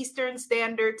 p.m. Eastern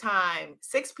Standard Time.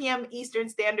 6 p.m. Eastern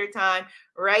Standard Time,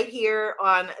 right here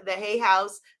on the Hay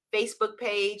House Facebook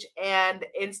page and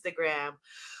Instagram.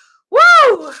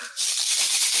 Woo!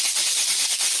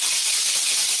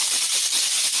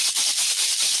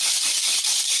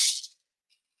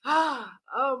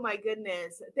 Oh my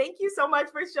goodness. Thank you so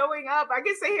much for showing up. I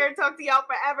can sit here and talk to y'all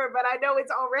forever, but I know it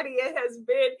has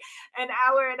been an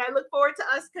hour, and I look forward to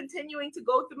us continuing to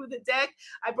go through the deck.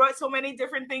 I brought so many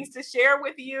different things to share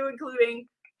with you, including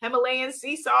Himalayan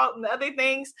sea salt and other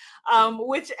things,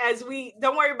 which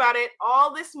don't worry about it,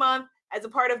 all this month as a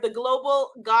part of the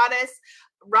Global Goddess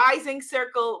Rising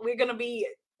Circle, we're going to be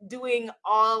doing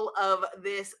all of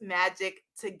this magic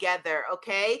together,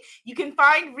 okay? You can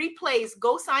find replays.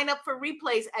 Go sign up for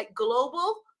replays at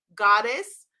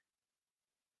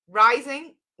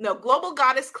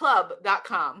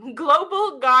globalgoddessclub.com.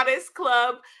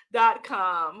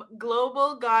 globalgoddessclub.com.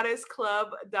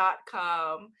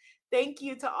 globalgoddessclub.com. Thank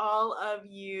you to all of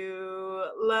you.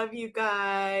 Love you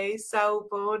guys.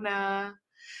 Sawubona.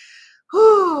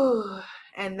 Whew.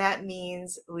 And that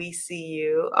means we see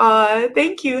you.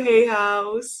 Thank you, Hay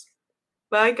House.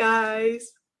 Bye,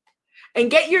 guys.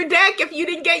 And get your deck if you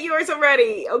didn't get yours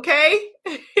already, okay?